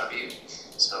SRW.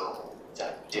 So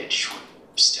that ditch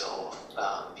would still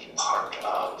be part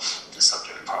of the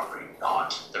subject property,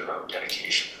 not the road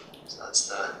dedication. So that's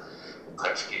the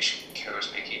clarification Kara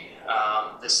was making.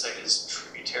 This site is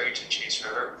tributary to Chase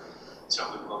River, so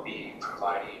we will be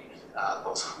providing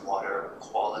both water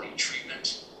quality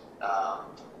treatment,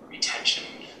 retention,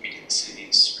 meeting the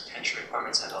city's retention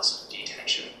requirements, and also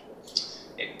detention.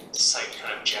 The site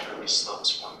kind of generally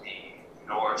slopes from the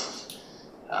north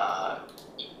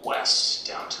west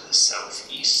down to the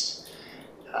southeast,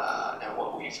 and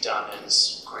what we've done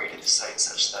is graded the site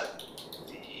such that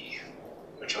the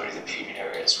majority of the paving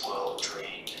areas will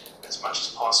drain as much as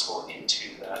possible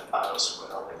into that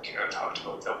bioswale that Kara talked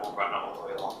about that will run all the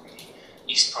way along the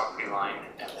east property line,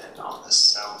 and then on the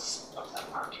south of that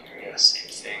parking area, same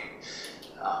thing.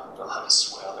 We'll have a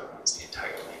swale that runs the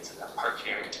entire length of that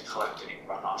parking area to collect any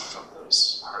runoff from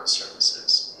those hard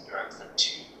surfaces and direct them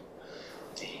to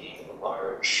the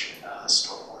large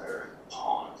stormwater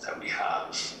pond that we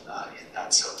have in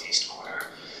that southeast corner.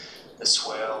 The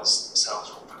swales themselves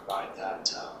will provide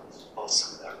that both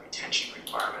some of that retention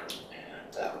requirement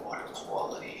and that water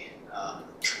quality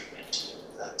treatment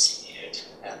that's needed,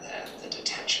 and then the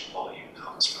detention volume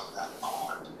comes from that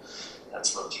pond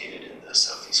that's located in the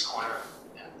southeast corner,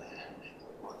 and then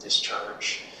it will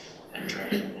discharge and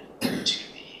drain to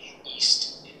the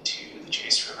east into the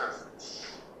Chase River.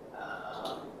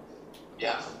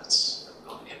 Yeah, that's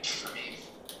really it for me.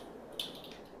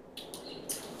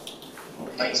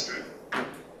 Thanks, Drew.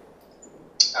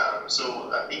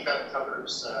 So I think that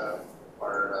covers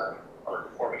our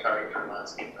conforming character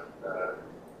landscape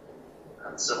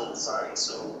and civil design.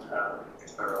 So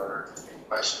if there are any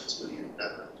questions, will you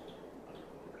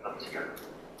come together?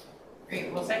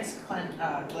 Great, well, thanks,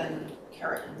 Glenn,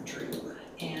 Kara, and Drew.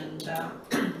 And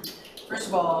first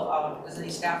of all, does any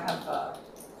staff have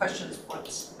questions for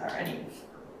this, or any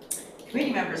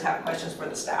committee members have questions for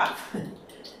the staff,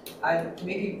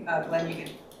 maybe Glenn, you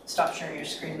could stop sharing your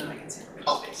screen and I can see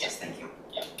everybody's faces. Yes. Thank you.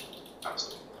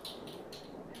 Absolutely.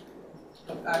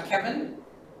 Kevin?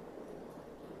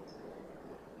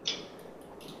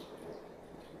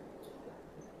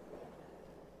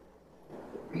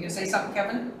 Are you gonna say something,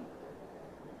 Kevin?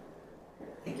 I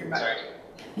think you're back. Sorry.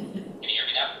 Can you hear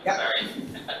me now? Yeah. Sorry.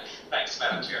 Thanks,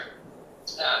 Madam Chair.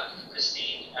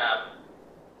 Christine,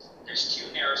 there's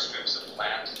two narrow strips of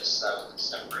land to the south that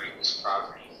separate this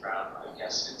property from, I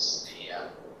guess it's the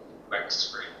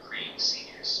Wexford Creek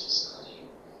Seniors Facility.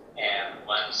 And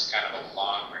one's kind of a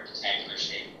long rectangular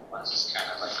shape, one's just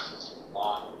kind of like a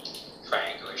long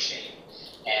triangular shape.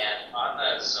 And on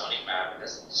the zoning map, it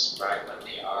doesn't describe what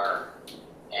they are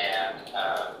and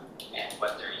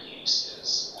what their use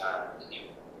is. Can you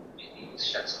maybe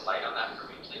shed some light on that for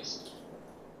me, please?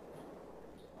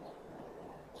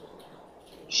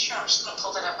 Sure, I'm just gonna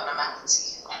pull that up on a map and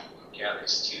see. Yeah,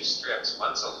 there's two strips.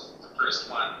 The first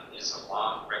one is a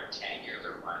long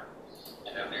rectangular one,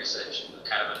 and then there's a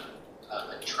kind of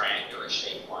a triangular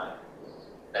shaped one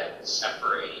that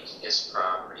separate this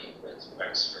property with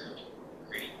Wexford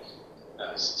Creek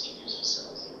Seniors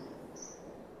Facility.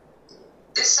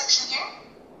 This section here?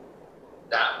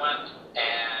 That one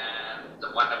and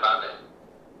the one above it.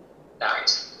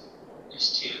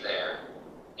 There's two there,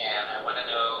 and I want to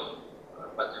know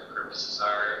what their purposes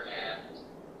are and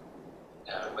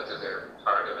whether they're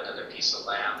part of another piece of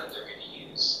land that they're going to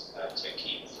use to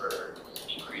keep for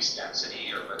increased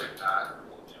density, or whether or not,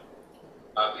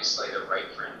 obviously they're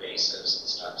right for invasives and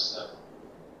stuff. So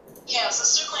Yeah, so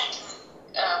certainly I can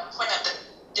point out that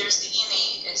there's the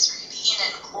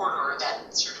ENN corridor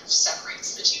that sort of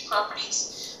separates the two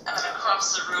properties, and then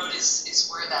across the road is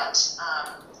where that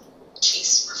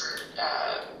Chase River,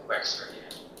 Wexford,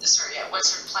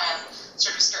 Wexford plan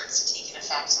sort of starts to take an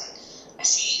effect. And I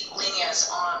see Lenia's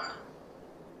on,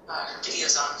 her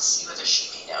video's on, to see whether she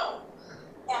may know.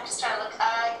 Yeah, I'm just trying to look,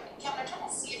 Kevin, I'm trying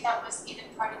to see if that was even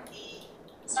part of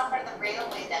it's not part of the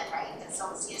railway then, right? That's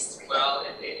on CS3. well,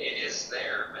 it is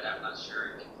there, but I'm not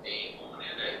sure if they own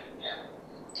it, and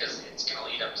because it's going to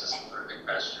lead up to some further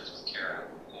questions with Kara.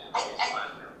 I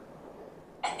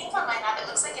think on my map it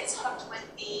looks like it's hooked with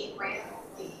the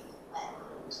railway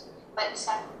land, but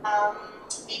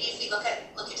maybe if we look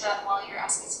into that while you're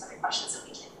asking some other questions that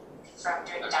we can confirm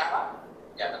during the dialogue.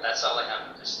 Yeah, but that's all I have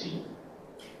for Christine.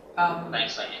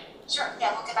 Thanks, Lenia. Sure.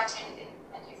 Yeah, we'll get back to you.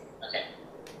 Thank you. Okay.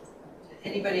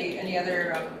 Any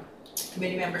other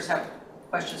committee members have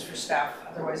questions for staff?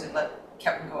 Otherwise, I'd let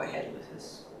Kevin go ahead with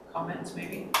his comments,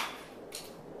 maybe.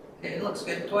 Okay, it looks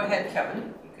good. Go ahead,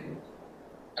 Kevin. You can.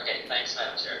 Okay, thanks,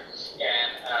 Madam Chair.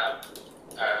 And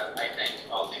I think,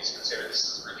 all things considered, this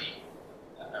is really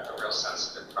a real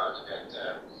sensitive project.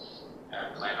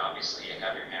 Glenn, obviously, you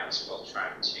have your hands full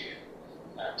trying to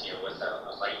deal with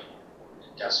a light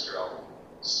industrial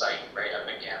site right up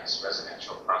against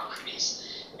residential properties.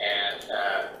 And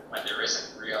when there isn't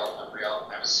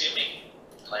I'm assuming,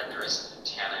 Glenn, there isn't a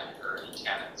tenant or any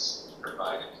tenants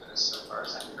provided for this so far,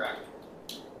 is that correct?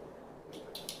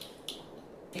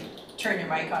 Turn your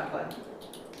mic on, Glenn.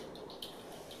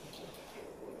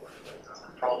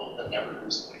 Problem that never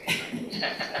goes away.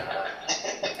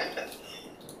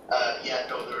 Yeah,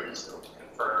 no, there is no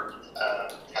confirmed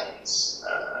tenants.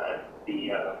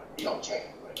 The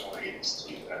objective, I know, is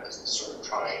to sort of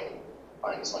try and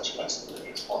find as much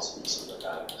flexibility as possible so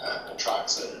that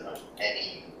attracts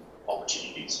any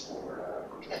opportunities for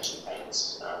potential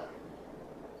tenants.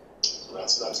 So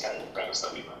that's kind of the premise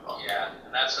that we went on. Yeah,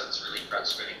 and that's what's really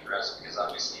frustrating for us, because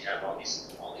obviously you have all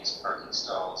these parking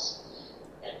stalls,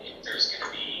 and if there's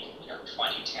going to be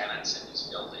 20 tenants in these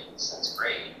buildings, that's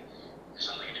great. If there's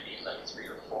only going to be like 3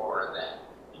 or 4, then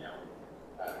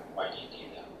why do you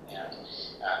need them? And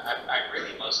I'm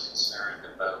really most concerned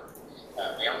about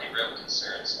my only real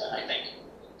concerns. I think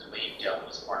the way you dealt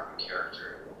with form and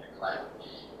character, Glenn,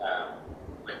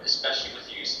 especially with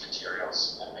use of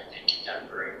materials, I think you've done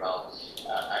very well.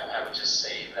 I would just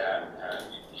say that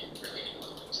you really need to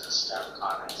look into the staff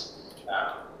comments,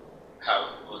 how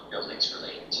both buildings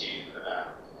relate to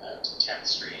 10th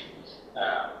Street.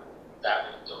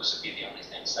 Those would be the only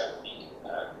things I would be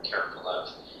careful of.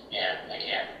 And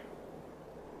again,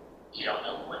 you don't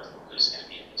know who's going to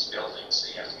be in these buildings, so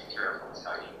you have to be careful with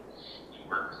how you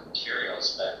work with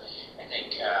materials. But I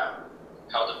think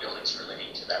how the buildings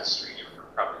relate to that street are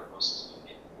probably the most,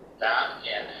 that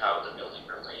and how the building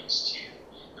relates to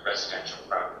the residential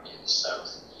property to the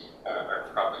south are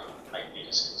probably my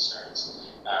biggest concerns.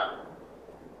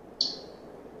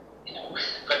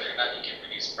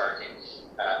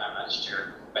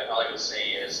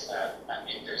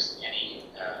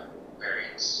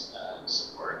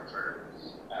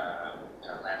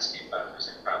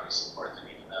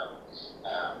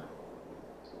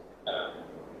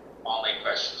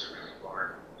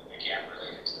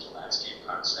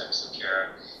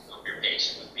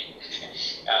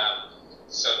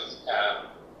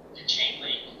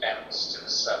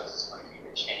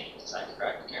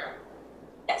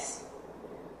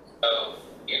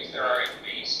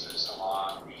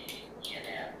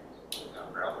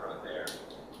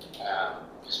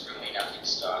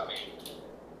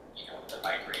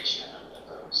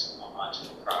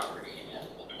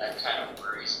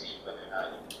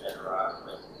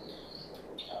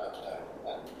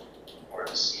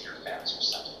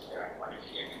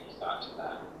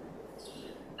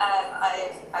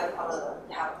 I would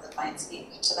probably have the client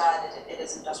speak to that. It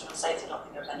is industrial sites. I don't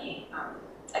think there's any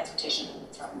expectation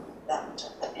from them to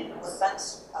put in a wood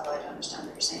fence, although I do understand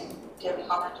what you're saying. Do you have any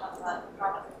comment on that,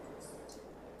 Robin?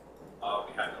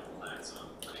 We have no plans on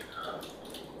putting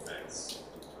a fence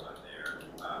there.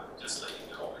 Just letting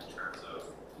you know, in terms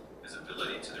of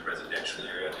visibility to the residential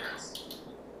area,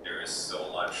 there is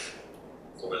so much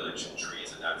foliage and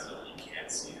trees in that zone, you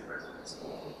can't see the residents.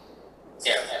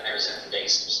 Yeah, and there's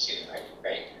invasives too,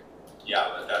 right? Yeah,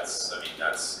 but that's in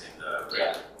the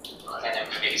yeah. And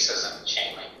invasives and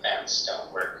chain link fence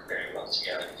don't work very well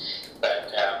together.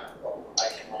 But I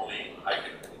can only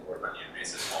work on the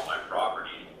invasives on my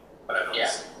property, but I don't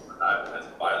see that as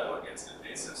a bylaw against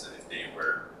invasives. And if they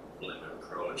were willing to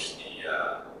approach the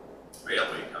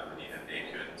railway company, then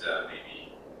they could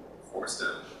maybe force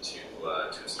them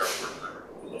to start working on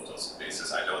removal of those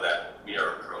invasives. I know that we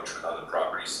are approached with other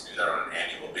properties to do that on an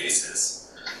annual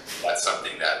basis. That's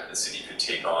something that the city could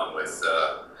take on with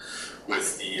the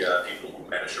people who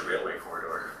manage the railway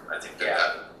corridor. I think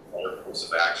that more course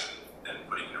of action than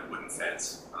putting in a wooden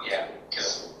fence. Yeah,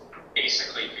 because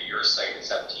basically for your site,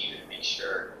 it's up to you to make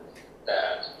sure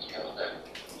that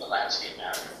the landscape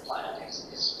management plan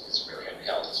is really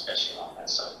upheld, especially along that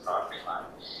southern property line.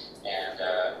 And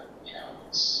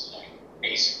it's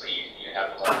basically you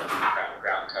have a lot of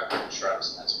ground cover and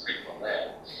shrubs, and that's pretty well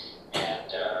lit.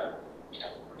 And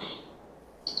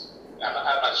I'm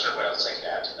not sure what else I could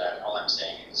add to that. All I'm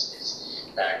saying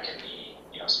is that could be,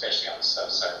 especially on the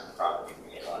south side of the property,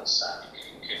 we get a lot of sun.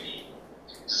 It could be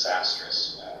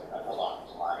disastrous along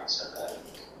the lines of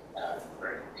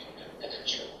where it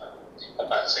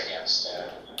abuts against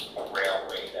a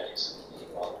railway that isn't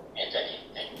illegal and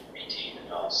anything maintained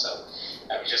at all. So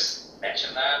I would just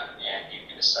mention that, and you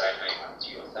can decide how you want to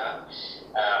deal with that.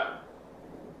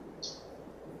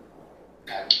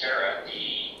 Kara,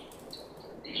 the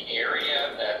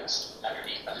area that's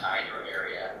underneath the hydro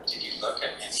area, did you look at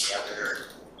any other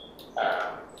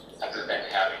than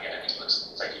having it? I mean, it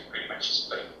looks like you pretty much just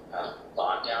putting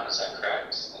lawn down, is that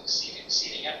correct? Like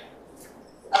seeding it?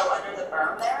 Oh, under the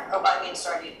berm there? Oh, I mean,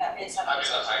 sorry, it's not under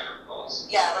the hydro poles.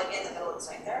 Yeah, like in the middle of the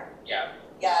site there? Yeah.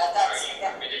 Yeah, that's. Are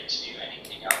you permitted to do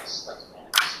anything else, like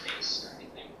amenity space or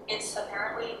anything? It's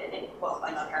apparently,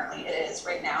 not apparently, it is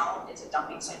right now, it's a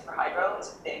dumping site for hydro. It's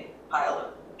a big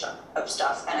pile of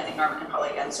stuff, and I think Norman can probably,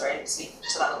 again, speak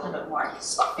to that a little bit more.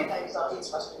 He's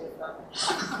frustrated about it.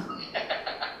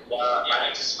 I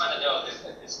just want to know,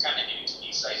 it's kind of new to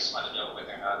me, so I just want to know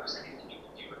whether or not there's anything you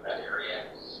can do with that area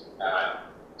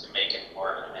to make it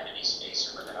more of an amenity space,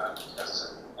 or whether or not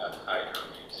because of hydro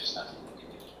use, there's nothing you can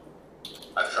do.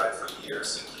 I've tried for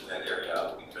years to clean that area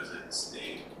out because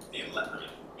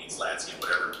means landscape,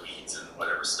 whatever weeds and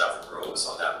whatever stuff grows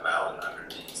on that mound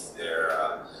underneath their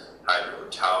hydro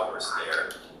towers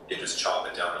there, they just chop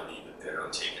it down and leave it there,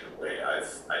 don't take it away.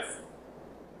 I've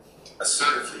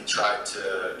assertively tried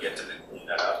to get them to clean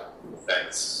that up.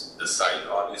 Fence the site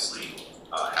obviously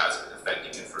has been defending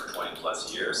it for 20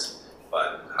 plus years,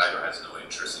 but hydro has no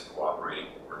interest in cooperating,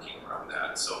 working around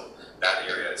that. So that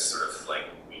area is sort of like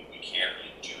we can't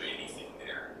really do anything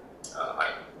there,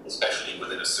 especially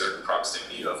within a certain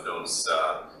proximity of those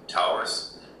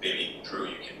towers. Maybe Drew,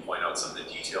 you can point out some of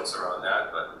the details around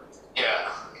that, but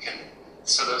yeah,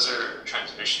 so those are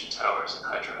transmission towers, and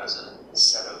hydro has a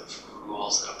set of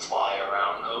rules that apply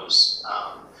around those.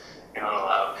 You're not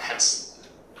allowed, hence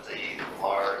the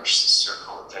large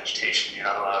circle of vegetation, you're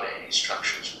not allowed any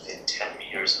structures within 10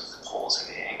 meters of the poles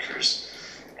and the anchors.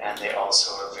 And they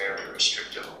also are very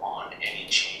restrictive on any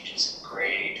changes in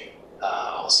grade.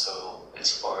 Also,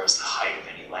 as far as the height of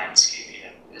any landscaping,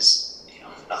 it is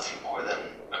nothing more than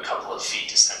a couple of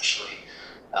feet essentially,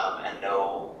 and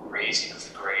no raising of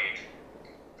the grade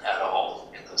at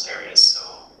all in those areas. So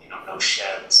no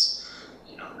sheds,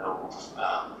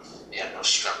 no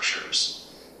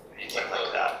structures, anything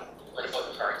like that. What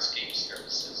about the hardscape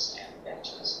surfaces and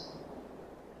benches?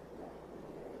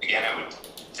 Again,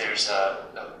 there's a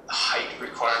height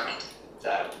requirement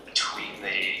that between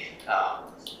the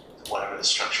whatever the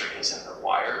structure is and the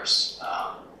wires,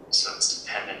 so it's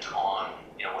dependent on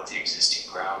what the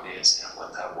existing ground is and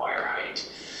what that wire height.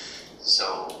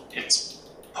 So it's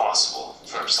possible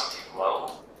for something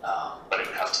low, but it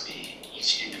would have to be,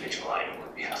 each individual item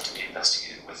would have to be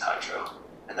investigated with hydro.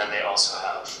 And then they also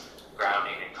have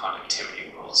grounding and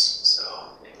conductivity rules,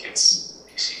 so it gets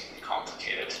exceedingly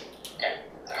complicated. Okay.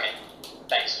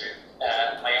 Thanks, Drew.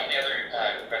 My only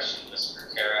other question was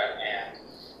for Kara, and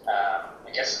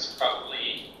I guess it's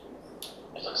probably,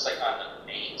 it looks like on the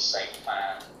main site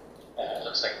plan, it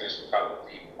looks like there's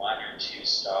probably 1 or 2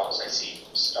 stalls. I see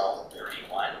stall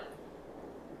 31.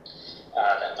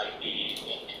 that might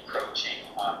be encroaching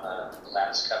on the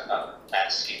landscape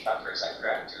buffer, is that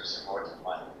correct, or is there more than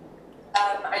one?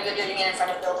 Are you doing it in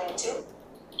front of building 2?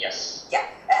 Yes. Yeah,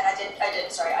 and I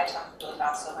did, sorry, I talked really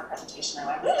fast, so in my presentation I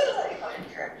went, you probably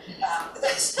didn't hear. I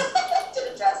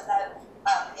did address that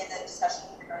in the discussion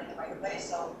regarding the right of way,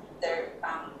 so there,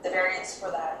 the variance for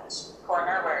that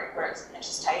corner where it's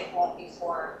inches tight won't be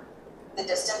for the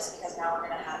distance, because now we're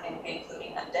gonna have,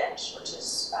 including a ditch, which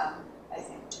is, I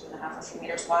think 2.5 or 3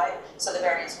 meters wide, so the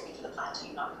variance will be for the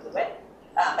planting, not for the width.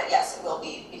 But yes, it will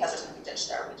be, because there's gonna be ditch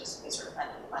there, we sort of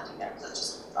ended the planting there, because it's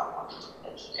just drop off the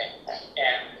ditch. Okay,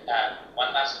 and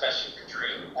one last question for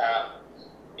Drew.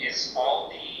 Is all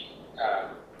the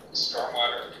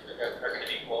stormwater are going to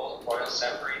be oil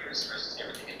separators, versus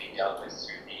everything can be dealt with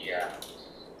through the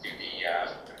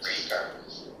rain garden?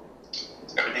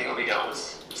 Everything will be dealt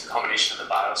with a combination of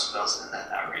the bioswales and then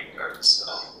that rain garden, so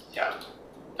yeah.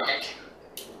 Okay,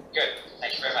 good,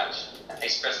 thank you very much.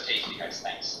 Nice presentation, you guys,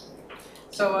 thanks.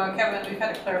 So Kevin, we've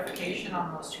had a clarification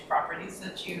on those 2 properties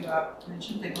that you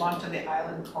mentioned. They belong to the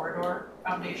Island Corridor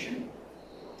Foundation.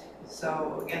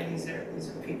 So again, these are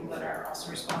people that are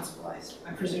also responsible, I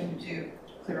presume, to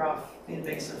clear off the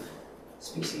invasive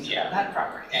species on that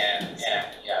property. And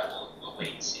yeah, we'll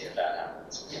wait and see if that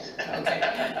happens. Okay.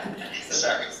 So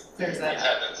sorry. There's that. I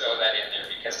had to throw that in there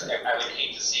because I would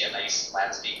hate to see a nice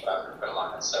landscape buffer put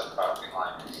along that south property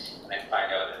line and then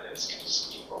find out that it's going to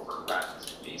sweep over run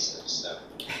invasive. So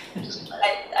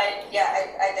I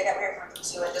get where you're coming from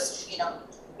too. I just,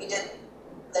 we did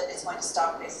that it's going to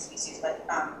stop invasive species, but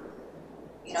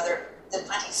the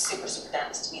planting is super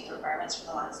dense to meet the requirements for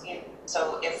the landscape.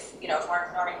 So if we're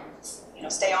ignoring,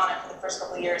 stay on it for the first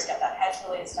couple of years, get that hedge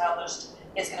really established,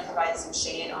 it's going to provide some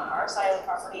shade on our side of the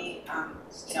property.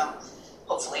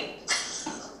 Hopefully,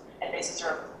 invasives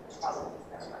are possible.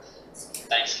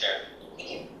 Thanks, Karen. Thank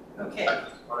you. Okay. I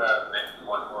want to mention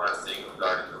one more thing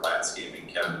regarding the landscaping,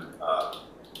 Kevin.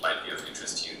 Might be of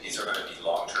interest to you. These are going to be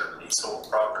long-term leasehold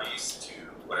properties to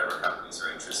whatever companies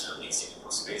are interested in leasing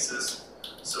those spaces.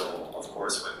 So, of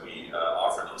course, when we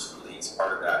offer those for lease,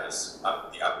 part of that is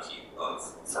the upkeep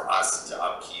for us to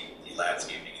upkeep the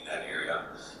landscaping in that area,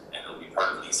 and it'll be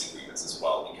part of lease agreements as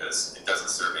well, because it doesn't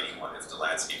serve anyone if the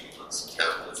landscaping looks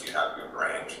terrible if you have your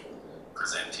branch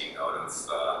presenting out of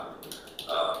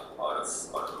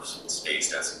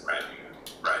space as a brand new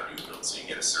build, so you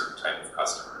get a certain type of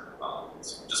customer.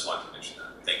 So just wanted to mention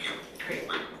that. Thank you. Great.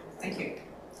 Thank you.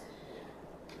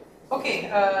 Okay,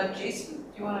 Jason, do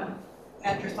you want to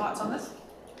add your thoughts on this?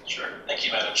 Sure. Thank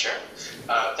you, Madam Chair.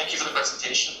 Thank you for the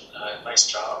presentation. Nice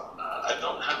job. I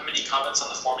don't have many comments on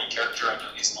the forming character. I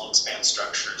know these long span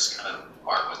structures kind of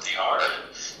are what they are,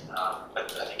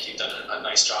 but I think you've done a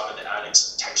nice job in adding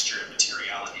some texture and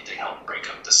materiality to help break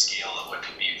up the scale of what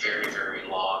could be very, very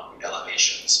long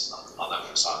elevations on the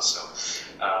facade. So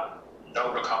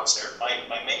no real comments there.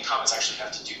 My main comments actually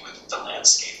have to do with the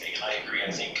landscaping, and I agree.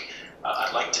 I think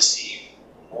I'd like to see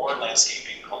more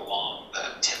landscaping along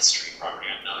the 10th Street property.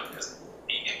 I know it as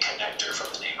being a connector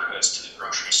from the neighborhoods to the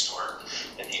grocery store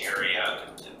in the area,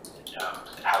 and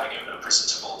having a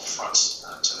presentable front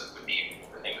to it would be,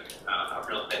 I think, a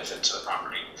real benefit to the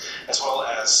property. As well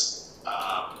as,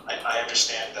 I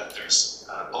understand that there's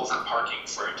over parking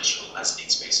for additional mezzanine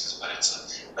spaces, but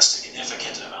it's a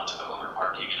significant amount of over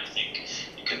parking, and I think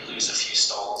you could lose a few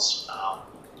stalls,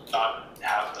 not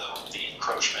have the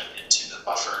encroachment into the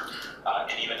buffer,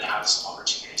 and even have some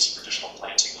opportunities for additional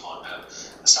planting along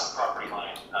the south property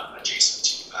line adjacent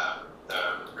to the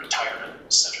retirement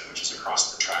center, which is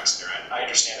across the tracks there. And I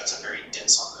understand that's a very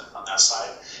dense on that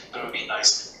side, but it would be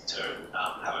nice to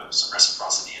have some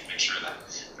reciprocity and make sure that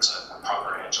there's a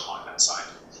proper edge along that side.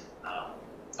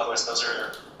 Otherwise, those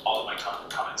are all of my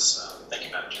comments. Thank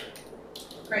you, Madam Chair.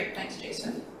 Great, thanks,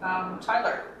 Jason.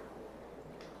 Tyler.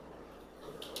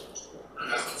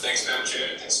 Thanks, Madam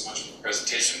Chair. Thanks so much for the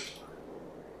presentation.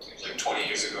 Like 20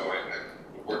 years ago, I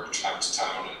worked time to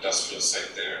time on an industrial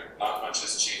site there. Not much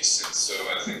has changed since, so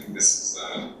I think this is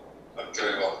a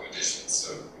very welcome addition.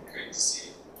 So great to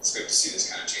see. It's good to see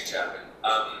this kind of change happen.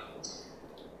 I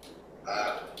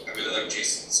really like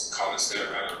Jason's comments there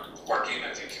around parking.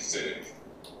 I think if the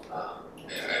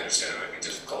I understand it might be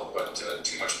difficult, but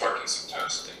too much parking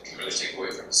sometimes can really take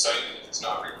away from the site. And if it's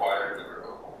not required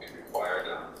or won't be required,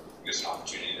 there's an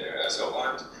opportunity there as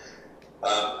outlined.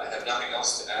 I have nothing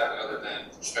else to add other than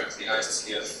with respect to the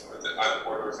ICF or the Island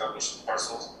Corridor Foundation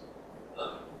parcels.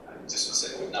 I just want to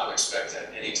say I would not expect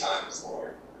at any time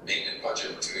for the maintenance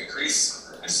budget to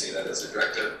increase. I say that as a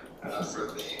director for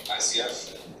the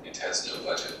ICF, and it has no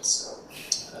budget. So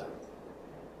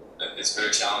it's a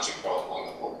very challenging problem along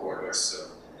the whole corridor. So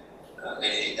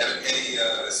Any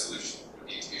solution would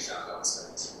need to be found on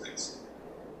site. Thanks.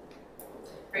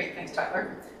 Great, thanks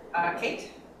Tyler.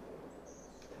 Kate?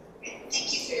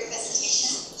 Thank you for your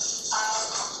presentation. I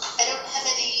don't have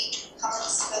any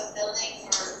comments about building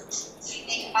or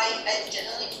anything. I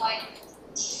generally find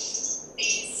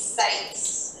these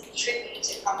sites tricky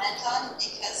to comment on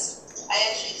because I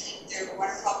actually think they're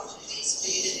wonderful opportunities for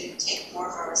you to take more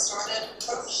of a restorative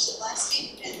approach to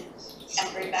landscape and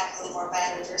bring back a little more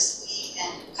biodiversity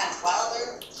and kind of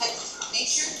wilder type of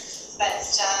nature.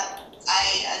 But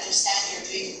I understand you're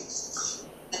doing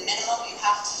the minimum you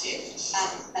have to do,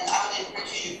 and I would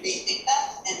encourage you to rethink that.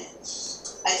 And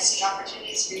I see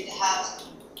opportunities for you to have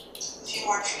a few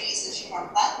more trees, a few more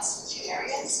plants, a few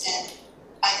areas, and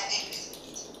I think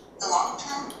in the long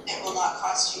term it will not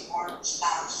cost you more, and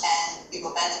you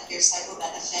will benefit, your site will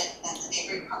benefit, and the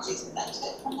neighboring properties will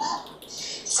benefit from that.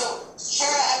 So,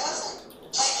 Kara, I wasn't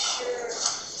quite sure.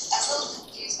 I was a little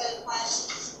confused by the plan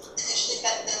initially,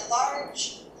 but the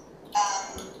large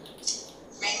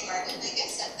rain garden, I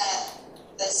guess, at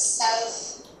the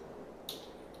south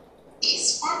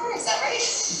east corner, is that right?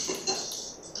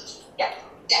 Yeah.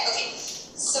 Yeah, okay.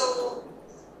 So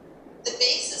the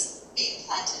base is being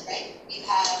planted, right? You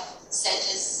have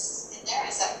sedges in there,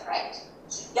 is that correct?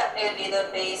 Yeah, it would be the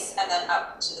base and then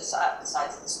up to the sides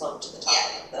of the slope to the top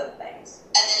of the banks.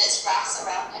 And then it's grass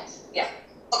around it? Yeah.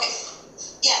 Okay.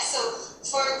 Yeah, so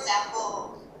for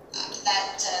example,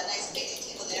 that nice picnic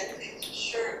table there,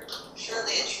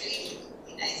 surely a tree would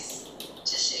be nice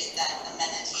to shade that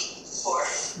amenity for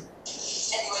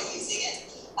anyone using it.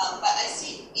 But I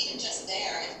see even just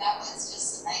there, if that was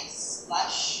just a nice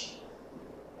lush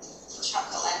chunk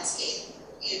of landscape,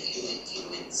 you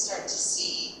would start to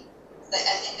see, like,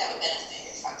 I think that would benefit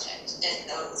your project and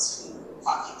those who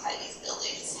occupy these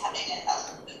buildings having a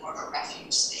little bit more of a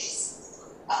refuge space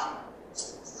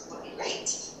would be great.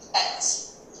 But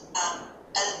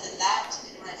other than that, I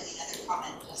don't have any other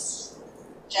comment, just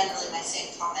generally my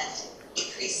same comment,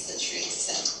 increase the trees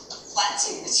and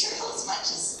planting material as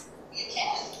much as you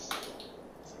can.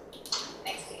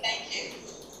 Thanks. Thank you.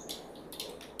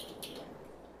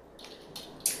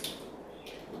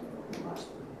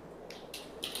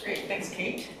 Great, thanks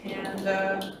Kate. And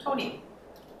Tony?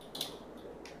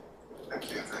 Thank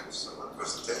you, thanks for the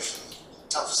presentation.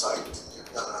 Tough site,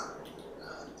 you've done a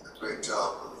great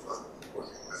job of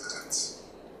working with its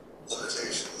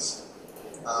limitations.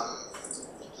 I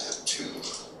have two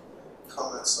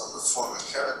comments on the form and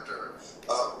character.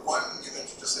 One, you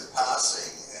mentioned just in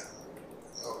passing, and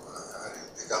I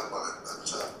didn't pick up on it,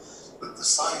 but the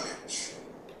signage,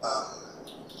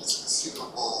 it's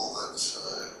conceivable that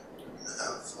you can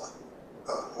have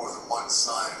more than one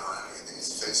sign on any of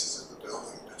these faces of the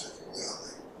building, particularly on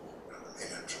the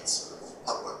main entrance of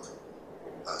public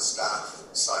staff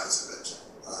sides of it.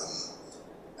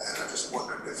 And I just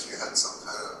wondered if you had some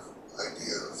kind of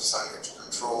idea of signage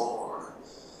control or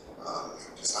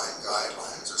design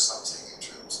guidelines or something in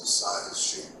terms of size,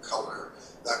 shape, color,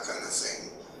 that kind of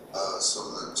thing,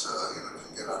 so that it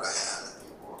can get out of hand and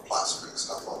people are plastering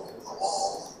stuff all over the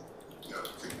wall.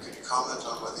 Could you comment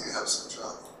on whether you have such a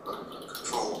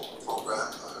control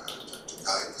program to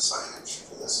guide the signage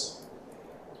for this?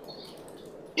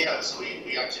 Yeah, so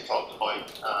we actually talked about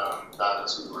that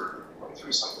as we were going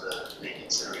through some of the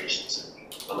considerations in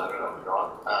the letter that we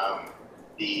got. I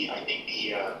think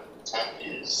the intent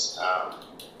is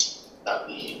that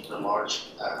the large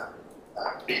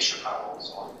fascia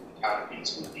panels on the canopies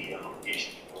would be a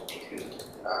location where we could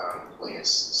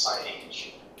place signage.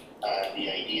 The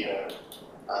idea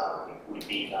would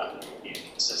be that there would be a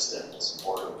consistent,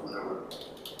 or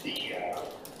the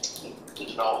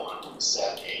development would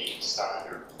set a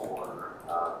standard for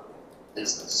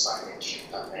business signage,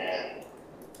 and then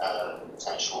the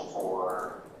potential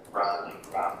for branding,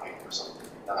 graphic, or something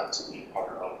like that to be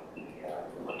part of the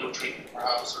window treatment,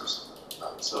 perhaps, or something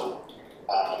like that. So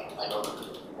I know that there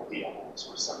will be a whole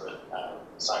sort of separate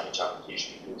signage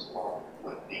application that goes along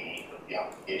with the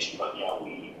application, but yeah,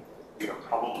 we are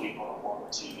probably going to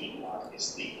want to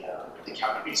utilize the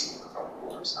canopies in the front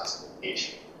doors as a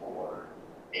location for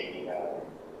a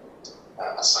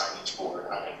signage board,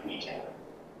 and if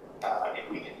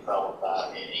we can develop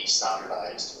that in a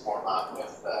standardized format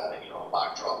with a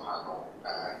backdrop panel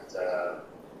and a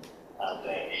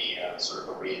sort of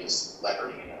a raised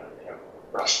lettering in a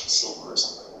brushed silver or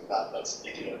something like that that's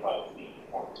indicative of the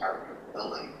form and character of the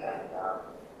building, then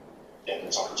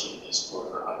there's opportunities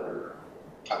for other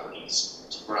companies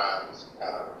to brand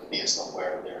based on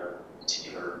where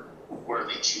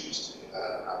they choose to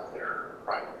have their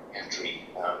primary entry.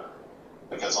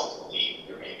 because ultimately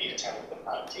there may be a tenant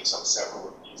that takes up several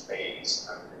of these bays,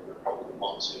 and they would probably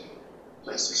want to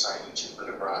place their signage and put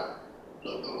a brand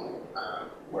logo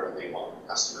where they want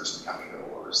customers to come and go,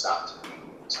 or is that to be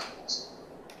examples?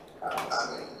 I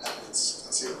mean, and it's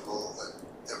conceivable that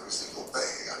every single bay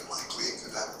unlikely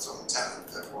could have its own tenant,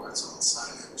 therefore its own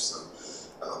signage. So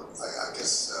I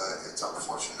guess it's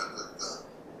unfortunate that the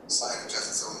signage has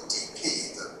its own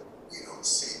DP that we don't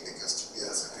see, because to me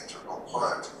that's an integral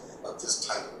part of this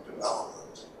type of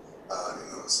development.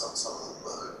 Some of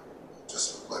them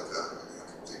just look like a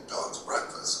complete dog's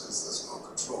breakfast because there's no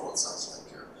control. It sounds like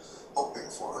you're hoping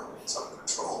for some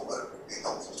control, but it would be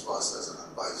helpful to us as an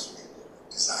advisory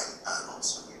design panel,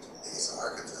 certainly to me as an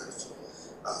architect,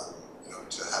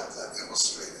 to have that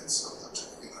illustrated so that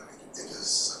it is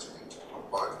such an integral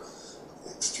part of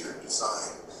the exterior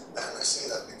design. And I say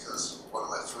that because one of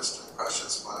my first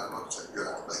impressions when I looked at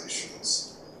your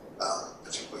elevations,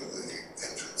 particularly the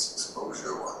entrance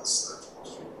exposure ones that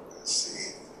most people are going to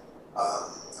see,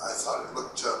 I thought it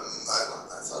looked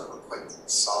quite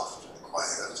soft and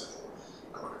quiet.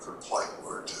 I'm looking for a polite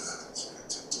word to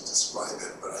describe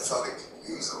it, but I thought it could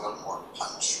use a little more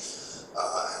punch. And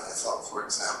I thought, for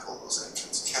example, those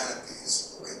entrance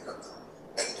canopies, the way you've got them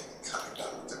bending and coming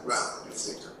down to the ground, if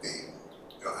they could be,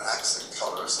 an accent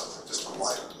color or something, just to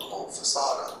lighten the whole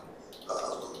facade up a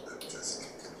little bit, which I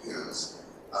think it could use.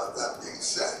 That being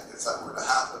said, if that were to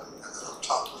happen, and then on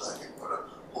top of that you put a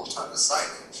whole ton of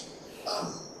signage,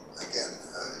 again,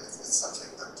 it's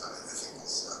something that I think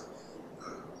is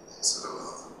sort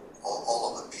of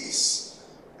all of a piece.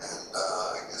 And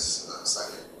I guess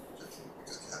signage, we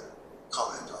can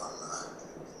comment on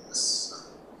this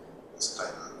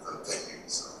kind of venue.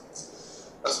 So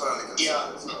that's what I'm going to say.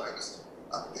 So I guess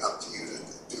up to you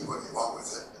to do what you want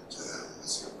with it.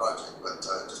 It's your project, but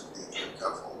just be very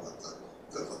careful with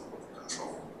the level of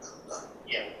control.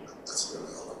 And that's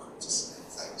really all I wanted to say.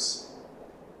 Thanks.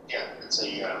 Yeah,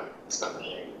 it's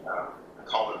definitely a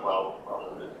comment well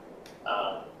noted.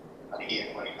 And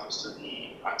again, when it comes to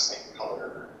the accent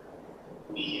color,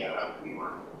 we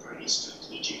were pretty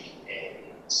strategic in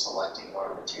selecting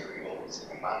our materials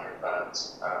in a manner that,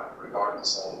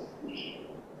 regardless of the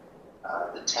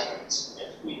tenants,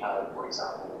 if we had, for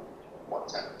example, one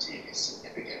tenant take a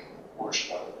significant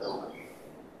portion of the building,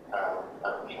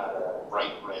 and we had a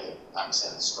bright red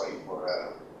accent stripe or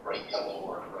a bright yellow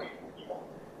or a bright,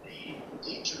 the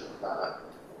danger of that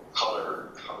color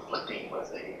conflicting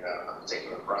with a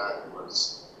particular brand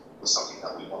was something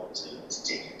that we wanted to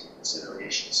take into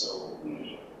consideration. So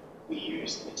we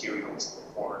used the materials and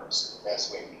the forms the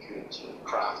best way we could to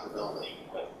craft the building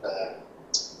with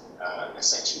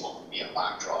essentially what would be a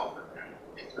backdrop. And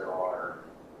if there are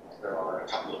a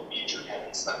couple of major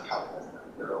tenants that come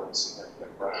with their own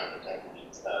significant brand, then it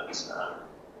means that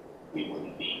we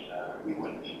wouldn't be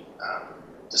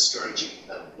discouraging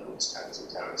those kinds of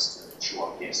tenants to show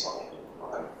up based on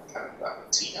kind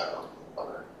of seen out of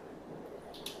other.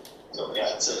 So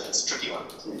yeah, it's a tricky one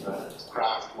to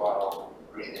craft while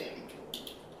creating,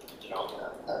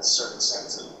 a certain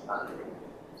sense of boundary.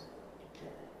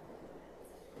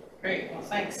 Great, well,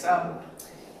 thanks. I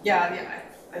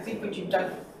think what you've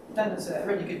done is a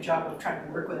really good job of trying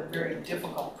to work with a very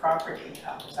difficult property,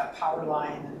 that power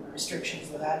line and the restrictions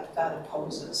that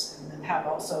imposes, and then have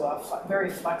also a very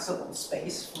flexible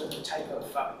space for the type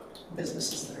of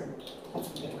businesses that are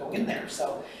hopefully going to go in there.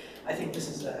 So I think this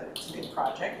is a good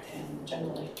project and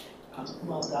generally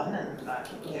well done, and I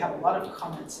don't really have a lot of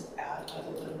comments to add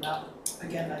other than,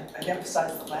 again, I'd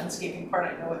emphasize the landscaping part.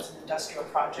 I know it's an industrial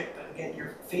project, but again,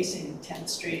 you're facing 10th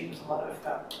Street, there's a lot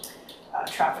of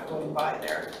traffic going by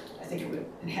there. I think it would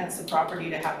enhance the property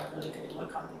to have a really good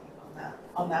look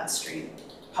on that street,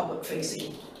 public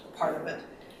facing part of it.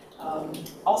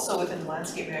 Also within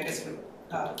landscaping, I guess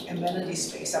amenity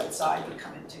space outside would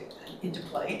come into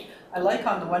play. I like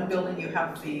on the one building you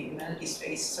have the amenity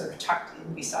space sort of tucked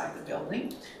in beside the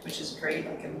building, which is great.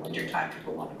 Like in the wintertime,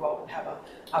 people want to go out and have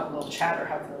a little chat or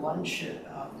have their lunch.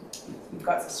 You've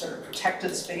got this sort of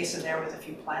protected space in there with a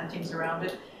few plantings around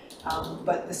it.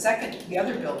 But the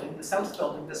other building, the south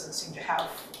building, doesn't seem to have,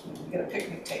 you get a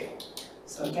picnic table.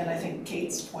 So again, I think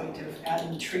Kate's point of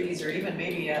adding trees or even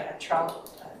maybe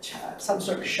some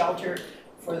sort of shelter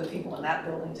for the people in that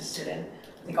building to sit in.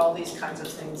 I think all these kinds of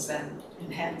things then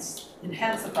enhance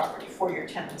the property for your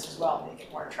tenants as well, make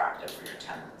it more attractive for your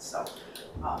tenants. So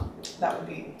that would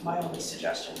be my only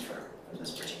suggestion for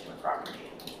this particular property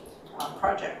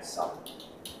project. So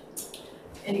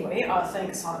anyway,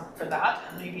 thanks for that.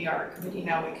 And maybe our committee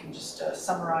now, we can just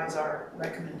summarize our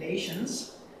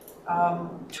recommendations.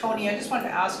 Tony, I just wanted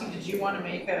to ask you, did you want to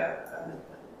make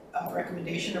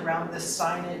recommendation around this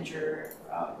signage or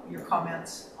your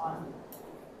comments on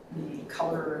the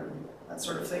color and that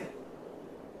sort of thing?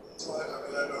 So I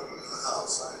mean, I don't know how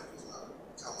signage is not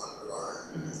come under our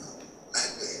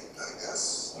mandate, I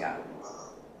guess. Yeah.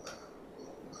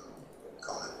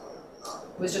 Comment on it, not,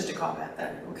 It was just a comment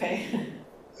then, okay?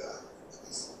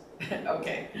 yeah.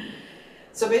 Okay.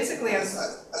 So basically, I think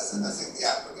the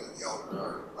applicant and the owner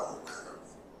are well aware of,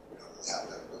 you know, we have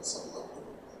to have some level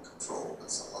of control, but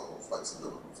some level of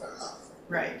flexibility, fair enough.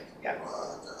 right, yeah.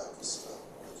 I just,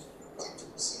 like to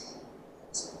see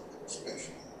some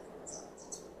information.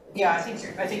 Yeah, I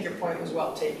think your point was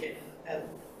well taken. And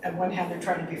on one hand, they're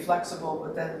trying to be flexible,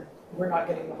 but then we're not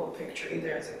getting the whole picture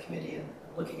either as a committee and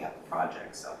looking at the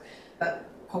project. So that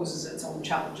poses its own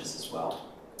challenges as well.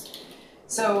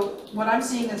 So what I'm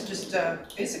seeing is just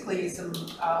basically some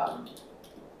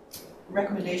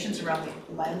recommendations around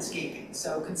the landscaping.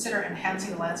 So consider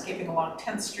enhancing the landscaping along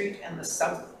 10th Street and the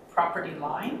south property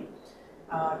line.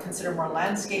 Consider more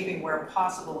landscaping where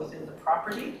possible within the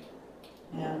property.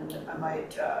 And I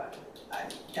might, I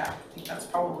think that's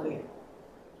probably,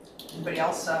 anybody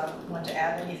else want to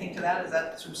add anything to that? Is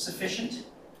that sort of sufficient?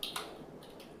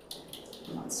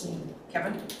 I'm not seeing,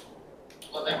 Kevin?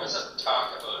 Well, there was a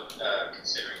talk about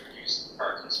considering reducing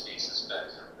parking spaces,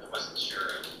 but I wasn't sure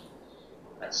if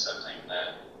that's something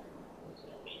that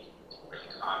we can really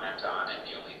comment on. And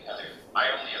my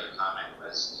only other comment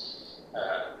was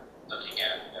looking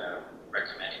at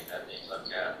recommending that they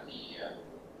look at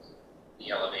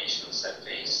the elevations that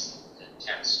face the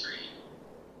 10th Street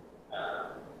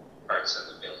parts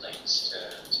of the buildings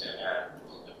to add a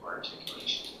little bit more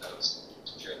articulation to those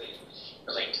to really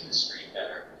relate to the street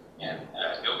better. And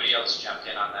nobody else jumped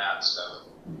in on that, so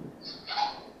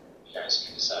you guys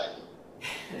can decide.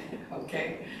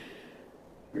 Okay.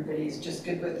 Everybody's just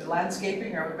good with the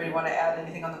landscaping, or everybody want to add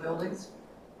anything on the buildings?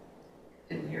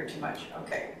 Didn't hear too much,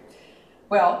 okay.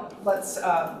 Well, let's,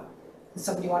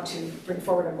 somebody want to bring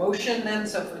forward a motion then?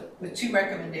 So with two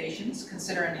recommendations,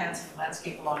 consider enhancing the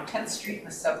landscape along 10th Street and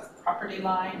the south property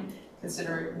line.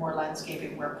 Consider more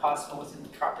landscaping where possible within the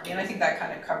property. And I think that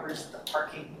kind of covers the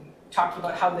parking. We talked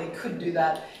about how they could do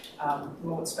that. We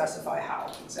won't specify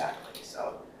how exactly.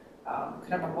 So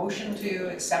could I have a motion to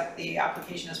accept the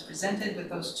application as presented with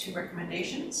those two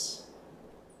recommendations?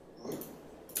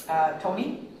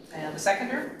 Tony, and the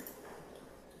seconder?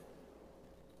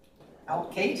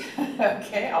 Kate?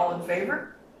 Okay, all in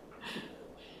favor?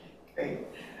 Great.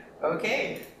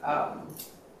 Okay, I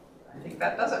think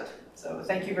that does it. So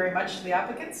thank you very much to the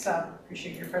applicants.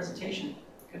 Appreciate your presentation.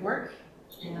 Good work.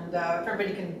 And if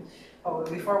everybody can,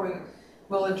 before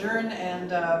we'll adjourn, and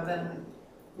then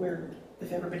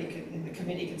if everybody in the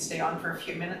committee can stay on for a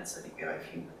few minutes. I think we have a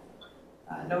few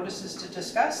notices to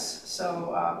discuss.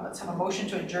 So let's have a motion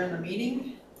to adjourn the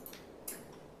meeting.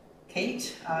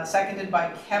 Kate, seconded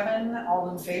by Kevin, all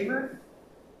in favor?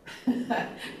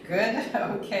 Good,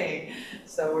 okay.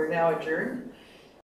 So we're now adjourned.